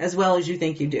know as well as you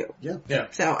think you do. Yeah.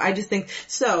 So I just think,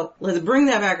 so let's bring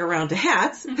that back around to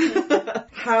hats.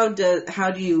 How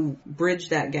do you bridge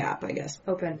that gap, I guess?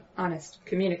 Open, honest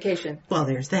communication. Well,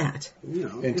 there's that. You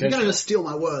know, if you're going to just steal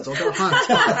my words, I'll go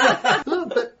home. No,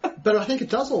 but I think it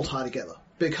does all tie together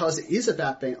because it is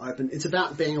about being open. It's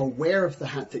about being aware of the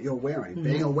hat that you're wearing,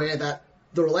 being aware that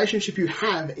the relationship you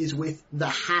have is with the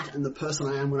hat and the person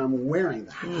I am when I'm wearing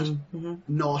the hat,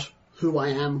 not who I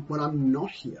am when I'm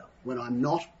not here, when I'm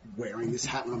not wearing this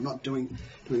hat, when I'm not doing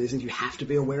these things. You have to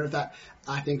be aware of that.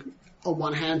 I think on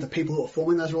one hand, the people who are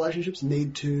forming those relationships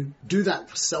need to do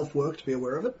that self-work to be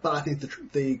aware of it. But I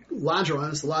think the larger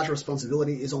onus, the larger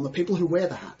responsibility is on the people who wear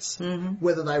the hats.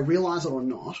 Whether they realize it or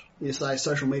not, you say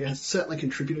social media has certainly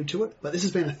contributed to it, but this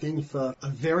has been a thing for a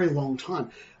very long time.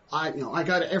 I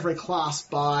go to every class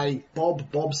by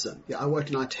Bob Bobson. Yeah, I worked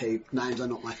in IT. Names are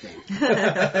not my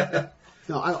thing.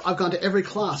 No, I've gone to every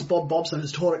class. Bob Bobson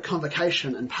has taught at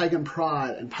Convocation and Pagan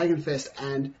Pride and Pagan Fest,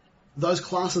 and those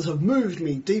classes have moved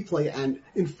me deeply and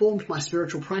informed my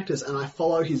spiritual practice, and I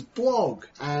follow his blog.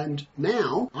 And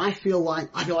now I feel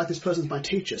like this person's my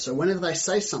teacher. So whenever they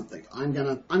say something, I'm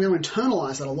gonna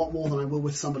internalize that a lot more than I will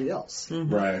with somebody else.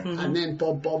 Right. And then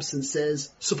Bob Bobson says,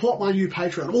 support my new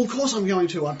Patreon. Well, of course I'm going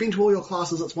to. I've been to all your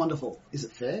classes. It's wonderful. Is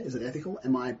it fair? Is it ethical?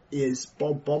 Is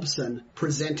Bob Bobson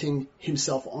presenting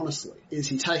himself honestly? Is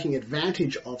he taking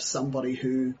advantage of somebody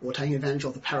or taking advantage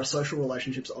of the parasocial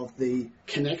relationships, of the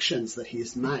connections that he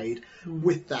has made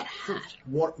with that hat?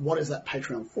 What is that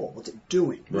Patreon for? What's it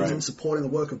doing? Right. Is it supporting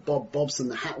the work of Bob Bobson,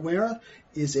 the hat wearer?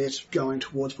 Is it going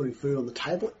towards putting food on the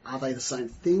table? Are they the same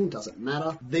thing? Does it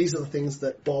matter? These are the things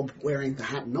that Bob wearing the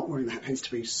hat and not wearing the hat needs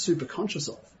to be super conscious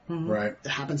of. Right. It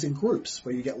happens in groups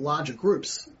where you get larger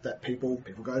groups that people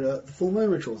go to the full moon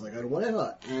rituals, they go to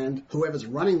whatever, and whoever's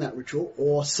running that ritual,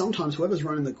 or sometimes whoever's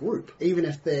running the group, even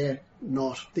if they're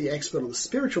not the expert on the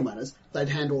spiritual matters, they'd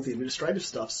handle the administrative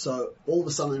stuff. So all of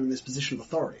a sudden they're in this position of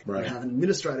authority. Right. You have an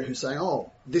administrator who's saying,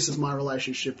 oh, this is my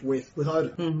relationship with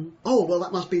Odin. Oh, well,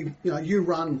 that must be, you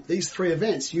run these 3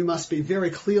 events. You must be very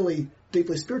clearly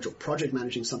deeply spiritual. Project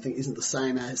managing something isn't the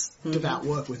same as devout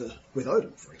work with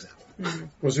Odin, for example.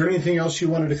 Was there anything else you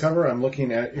wanted to cover? I'm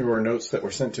looking at your notes that were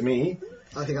sent to me.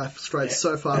 I think I've strayed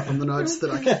so far from the notes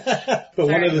that I can... But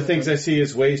one of the things I see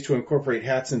is ways to incorporate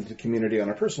hats into the community on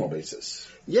a personal basis.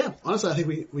 Yeah, honestly, I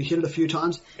think we hit it a few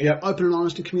times. Yep. Open and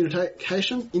honest in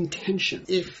communication, intention.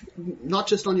 If not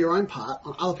just on your own part,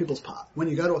 on other people's part. When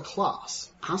you go to a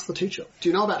class, ask the teacher, do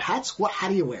you know about hats? What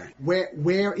hat are you wearing?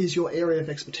 Where is your area of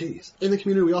expertise? In the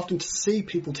community, we often see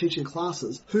people teaching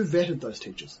classes. Who vetted those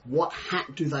teachers? What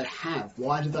hat do they have?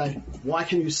 Why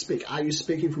can you speak? Are you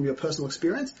speaking from your personal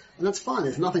experience? And that's fine.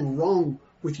 There's nothing wrong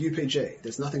with UPG.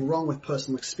 There's nothing wrong with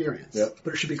personal experience. Yep.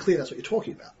 But it should be clear that's what you're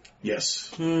talking about. Yes.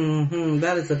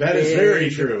 That is That is very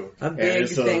true. A big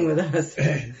thing with us.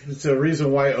 It's a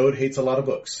reason why Ode hates a lot of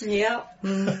books. Yeah.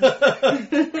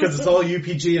 Because it's all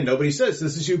UPG and nobody says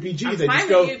this is UPG. I'm they fine just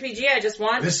go, with UPG. I just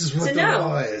want this is what to the know.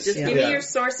 law is. Just give me your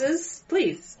sources,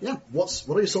 please. Yeah. What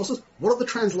are your sources? What are the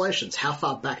translations? How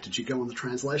far back did you go on the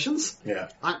translations? Yeah.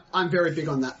 I'm very big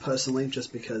on that personally,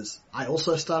 just because I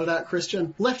also started out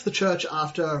Christian, left the church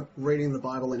after reading the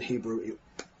Bible in Hebrew.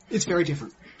 It's very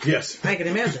different. Yes. I can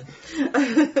imagine.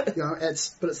 But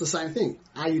it's the same thing.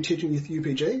 Are you teaching with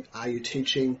UPG? Are you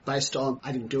teaching based on,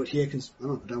 I didn't do it here because, I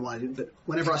don't know why I didn't, but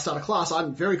whenever I start a class,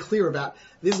 I'm very clear about,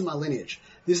 this is my lineage,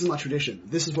 this is my tradition,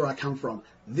 this is where I come from,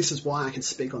 this is why I can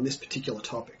speak on this particular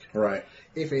topic. Right.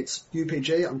 If it's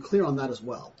UPG, I'm clear on that as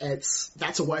well.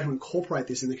 That's a way to incorporate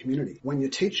this in the community. When you're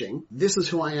teaching, this is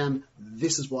who I am,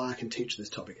 this is why I can teach this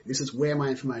topic. This is where my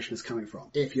information is coming from.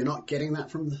 If you're not getting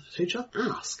that from the teacher,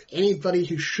 ask. Anybody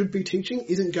who should be teaching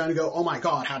isn't going to go, oh my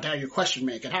God, how dare you question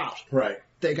me, get out. Right.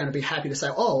 They're going to be happy to say,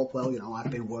 oh, well,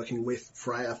 I've been working with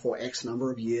Freya for X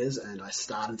number of years and I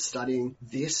started studying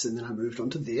this and then I moved on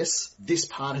to this. This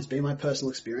part has been my personal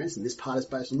experience and this part is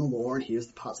based on the law and here's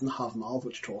the parts in the Havmold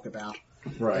which talk about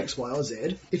X, Y, or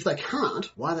Z. If they can't,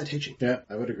 why are they teaching? Yeah,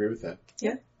 I would agree with that.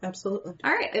 Yeah, absolutely.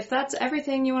 All right, if that's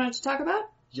everything you wanted to talk about.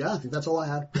 Yeah, I think that's all I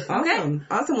had. Awesome.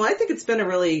 Awesome. Well, I think it's been a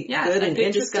really good and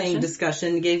interesting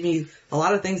discussion. Gave me a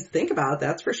lot of things to think about,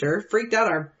 that's for sure. Freaked out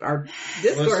our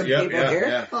Discord people here.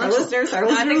 Yeah. Our listeners were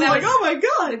like, oh my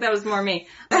God. I think that was more me.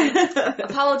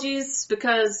 Apologies,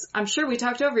 because I'm sure we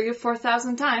talked over you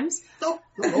 4,000 times.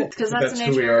 Because that's the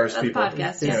nature of the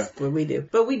podcast. Yes, what we do.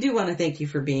 But we do want to thank you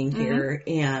for being here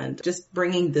and just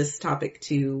bringing this topic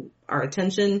to our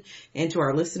attention and to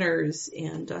our listeners,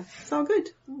 and it's all good.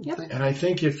 Yep. And I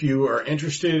think if you are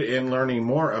interested in learning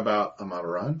more about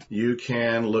Amabaran, you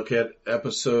can look at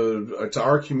it's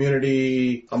our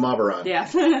community Amabaran.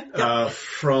 Yeah.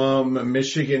 From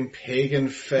Michigan Pagan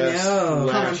Fest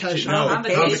Convocation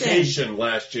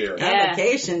last year.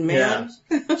 Convocation, man.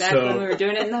 Yeah. Back when we were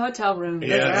doing it in the hotel room.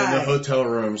 Yeah, in the hotel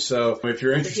room. So if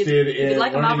you're interested in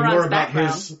learning more about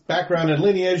his background and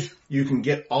lineage, you can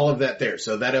get all of that there.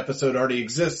 So that episode already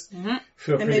exists.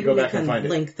 Feel free to go back and find it.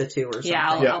 Link the two or something.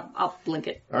 Yeah, I'll link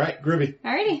it. All right, groovy.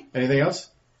 Alrighty. Anything else?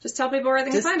 Just tell people where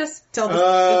they can find us. Tell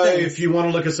the if you want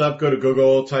to look us up, go to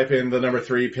Google, type in the number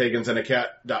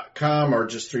 3pagansandacat.com or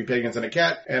just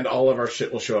 3pagansandacat, and all of our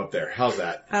shit will show up there. How's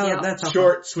that? Oh, that's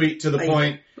short, sweet, to the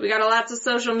point. We got lots of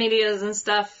social medias and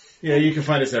stuff. Yeah, you can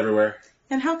find us everywhere.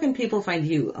 And how can people find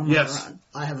you, Amabaran? Yes.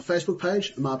 I have a Facebook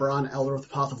page, Amabaran, Elder of the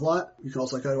Path of Light. You can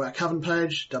also go to our Coven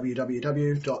page,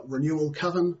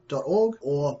 www.renewalcoven.org,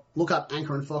 or look up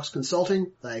Anchor and Fox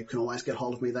Consulting. They can always get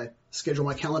hold of me. They schedule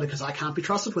my calendar because I can't be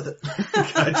trusted with it.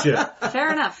 Gotcha.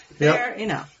 Fair enough. Fair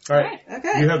enough. All right.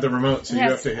 Okay. You have the remote, so you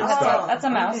have to hit stop. That's a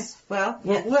mouse. Okay.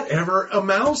 Well, whatever. A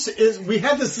mouse is, we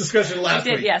had this discussion last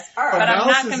week. Yes. A But I'm not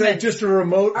mouse is convinced. just a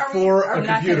remote for a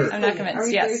computer. I'm not convinced. Are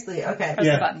we Yes. seriously? Okay. Press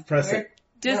the button. Press it.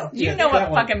 You know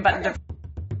what fucking button to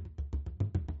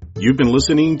You've been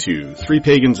listening to Three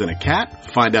Pagans and a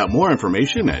Cat. Find out more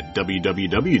information at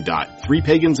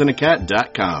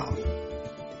www.threepagansandacat.com.